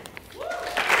Award.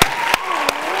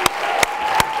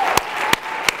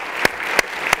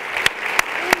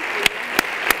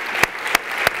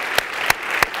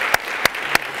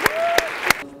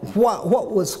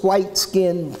 What was white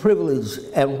skin privilege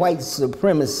and white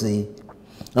supremacy,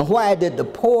 and why did the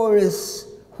poorest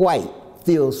white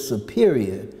feel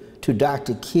superior to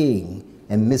Dr. King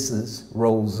and Mrs.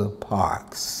 Rosa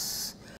Parks?